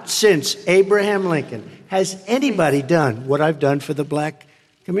 not since Abraham Lincoln has anybody done what I've done for the black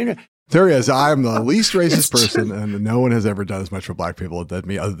community. There he is. I'm the least racist person, and no one has ever done as much for black people than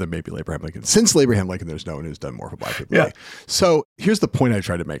me, other than maybe Abraham Lincoln. Since Abraham Lincoln, there's no one who's done more for black people. Yeah. So here's the point I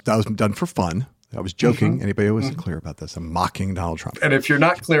tried to make. That was done for fun. I was joking. Mm-hmm. Anybody who wasn't clear about this? I'm mocking Donald Trump. And if you're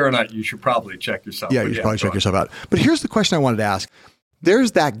not clear on that, you should probably check yourself. Yeah, you should probably check yourself out. But here's the question I wanted to ask.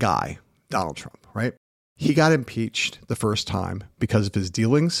 There's that guy, Donald Trump, right? He got impeached the first time because of his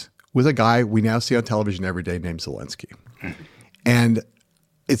dealings with a guy we now see on television every day named Zelensky. Mm-hmm. And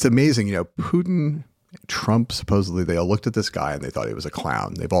it's amazing, Putin, Trump, supposedly they all looked at this guy and they thought he was a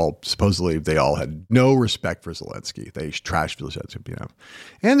clown. They all had no respect for Zelensky. They trashed Zelensky,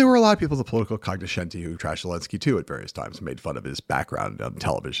 And there were a lot of people, the political cognoscenti, who trashed Zelensky too at various times, and made fun of his background on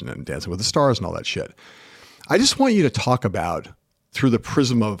television and Dancing with the Stars and all that shit. I just want you to talk about, through the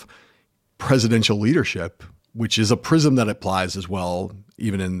prism of presidential leadership, which is a prism that applies as well,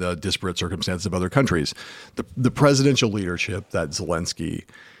 even in the disparate circumstances of other countries, the presidential leadership that Zelensky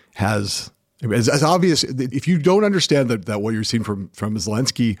has, as obvious. If you don't understand that what you're seeing from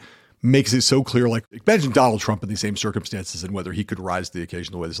Zelensky makes it so clear, like imagine Donald Trump in these same circumstances and whether he could rise to the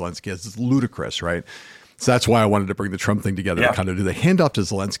occasion the way Zelensky has. It's ludicrous, right? So that's why I wanted to bring the Trump thing together and kind of do the handoff to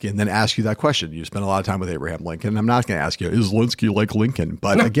Zelensky and then ask you that question. You spent a lot of time with Abraham Lincoln. I'm not going to ask you, is Zelensky like Lincoln?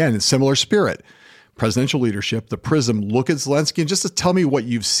 But again, it's similar spirit. Presidential leadership, the prism, look at Zelensky and just to tell me what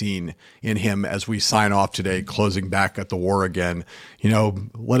you've seen in him as we sign off today, closing back at the war again.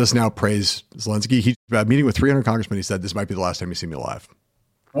 Let us now praise Zelensky. He, meeting with 300 congressmen, he said, this might be the last time you see me alive.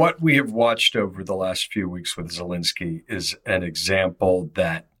 What we have watched over the last few weeks with Zelensky is an example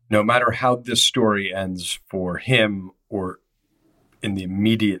that no matter how this story ends for him or in the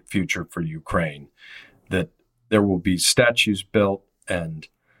immediate future for Ukraine, that there will be statues built and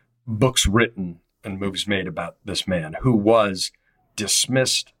books written and movies made about this man who was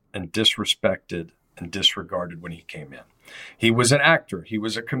dismissed and disrespected and disregarded when he came in. He was an actor. He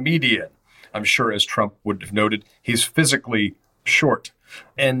was a comedian. I'm sure, as Trump would have noted, he's physically short.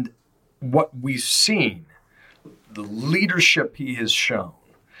 And what we've seen, the leadership he has shown,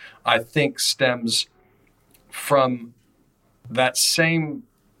 I think stems from that same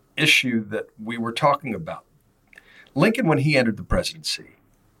issue that we were talking about. Lincoln, when he entered the presidency,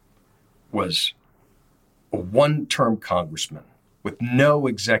 was a one-term congressman with no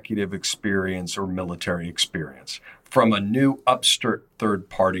executive experience or military experience from a new upstart third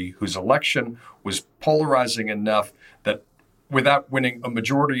party whose election was polarizing enough that without winning a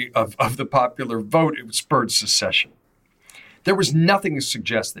majority of the popular vote, it spurred secession. There was nothing to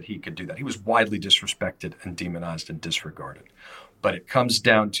suggest that he could do that. He was widely disrespected and demonized and disregarded. But it comes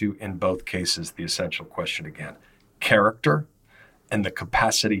down to, in both cases, the essential question again, character and the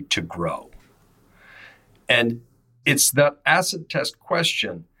capacity to grow. And it's that acid test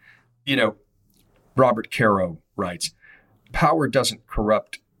question. Robert Caro writes, power doesn't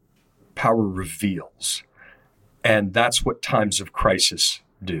corrupt, power reveals. And that's what times of crisis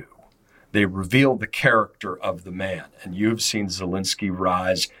do. They reveal the character of the man. And you've seen Zelensky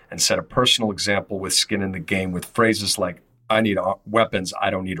rise and set a personal example with skin in the game with phrases like, I need weapons, I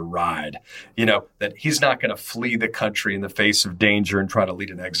don't need a ride. That he's not going to flee the country in the face of danger and try to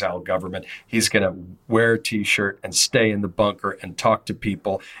lead an exile government. He's going to wear a T-shirt and stay in the bunker and talk to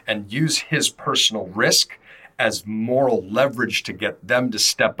people and use his personal risk as moral leverage to get them to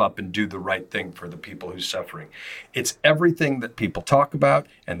step up and do the right thing for the people who's suffering. It's everything that people talk about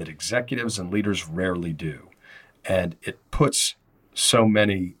and that executives and leaders rarely do. And it puts so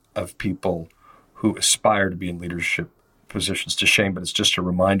many of people who aspire to be in leadership positions to shame, but it's just a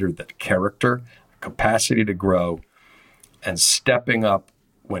reminder that character, capacity to grow, and stepping up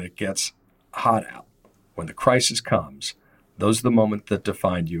when it gets hot out, when the crisis comes, those are the moments that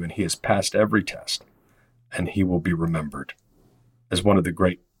define you, and he has passed every test. And he will be remembered as one of the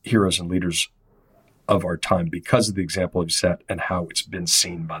great heroes and leaders of our time because of the example he's set and how it's been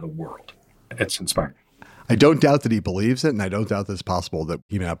seen by the world. It's inspiring. I don't doubt that he believes it, and I don't doubt that it's possible that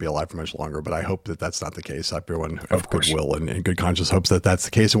he may not be alive for much longer, but I hope that that's not the case. Everyone of goodwill and good conscience hopes that that's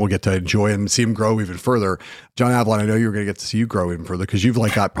the case, and we'll get to enjoy and see him grow even further. John Avlon, I know you're going to get to see you grow even further because you've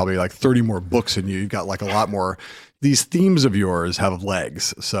got probably 30 more books in you. You've got a lot more. These themes of yours have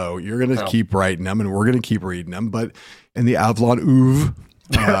legs, so you're going to keep writing them, and we're going to keep reading them. But in the Avlon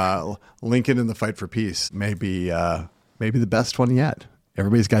oeuvre, Lincoln in the Fight for Peace may be the best one yet.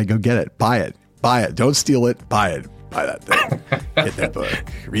 Everybody's got to go get it. Buy it. Buy it. Don't steal it. Buy it. Buy that thing. Get that book.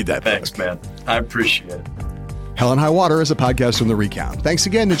 Read that book. Thanks, man. I appreciate it. Hell and High Water is a podcast from The Recount. Thanks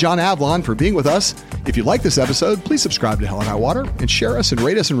again to John Avlon for being with us. If you like this episode, please subscribe to Hell and High Water and share us and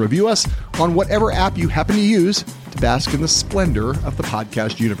rate us and review us on whatever app you happen to use to bask in the splendor of the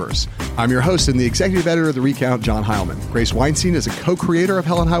podcast universe. I'm your host and the executive editor of The Recount, John Heilman. Grace Weinstein is a co-creator of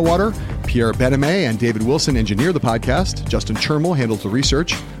Hell and High Water. Pierre Bename and David Wilson engineer the podcast. Justin Chermel handles the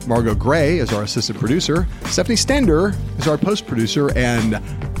research. Margot Gray is our assistant producer. Stephanie Stender is our post-producer. And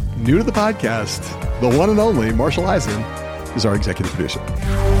new to the podcast, the one and only Marshall Eisen is our executive producer.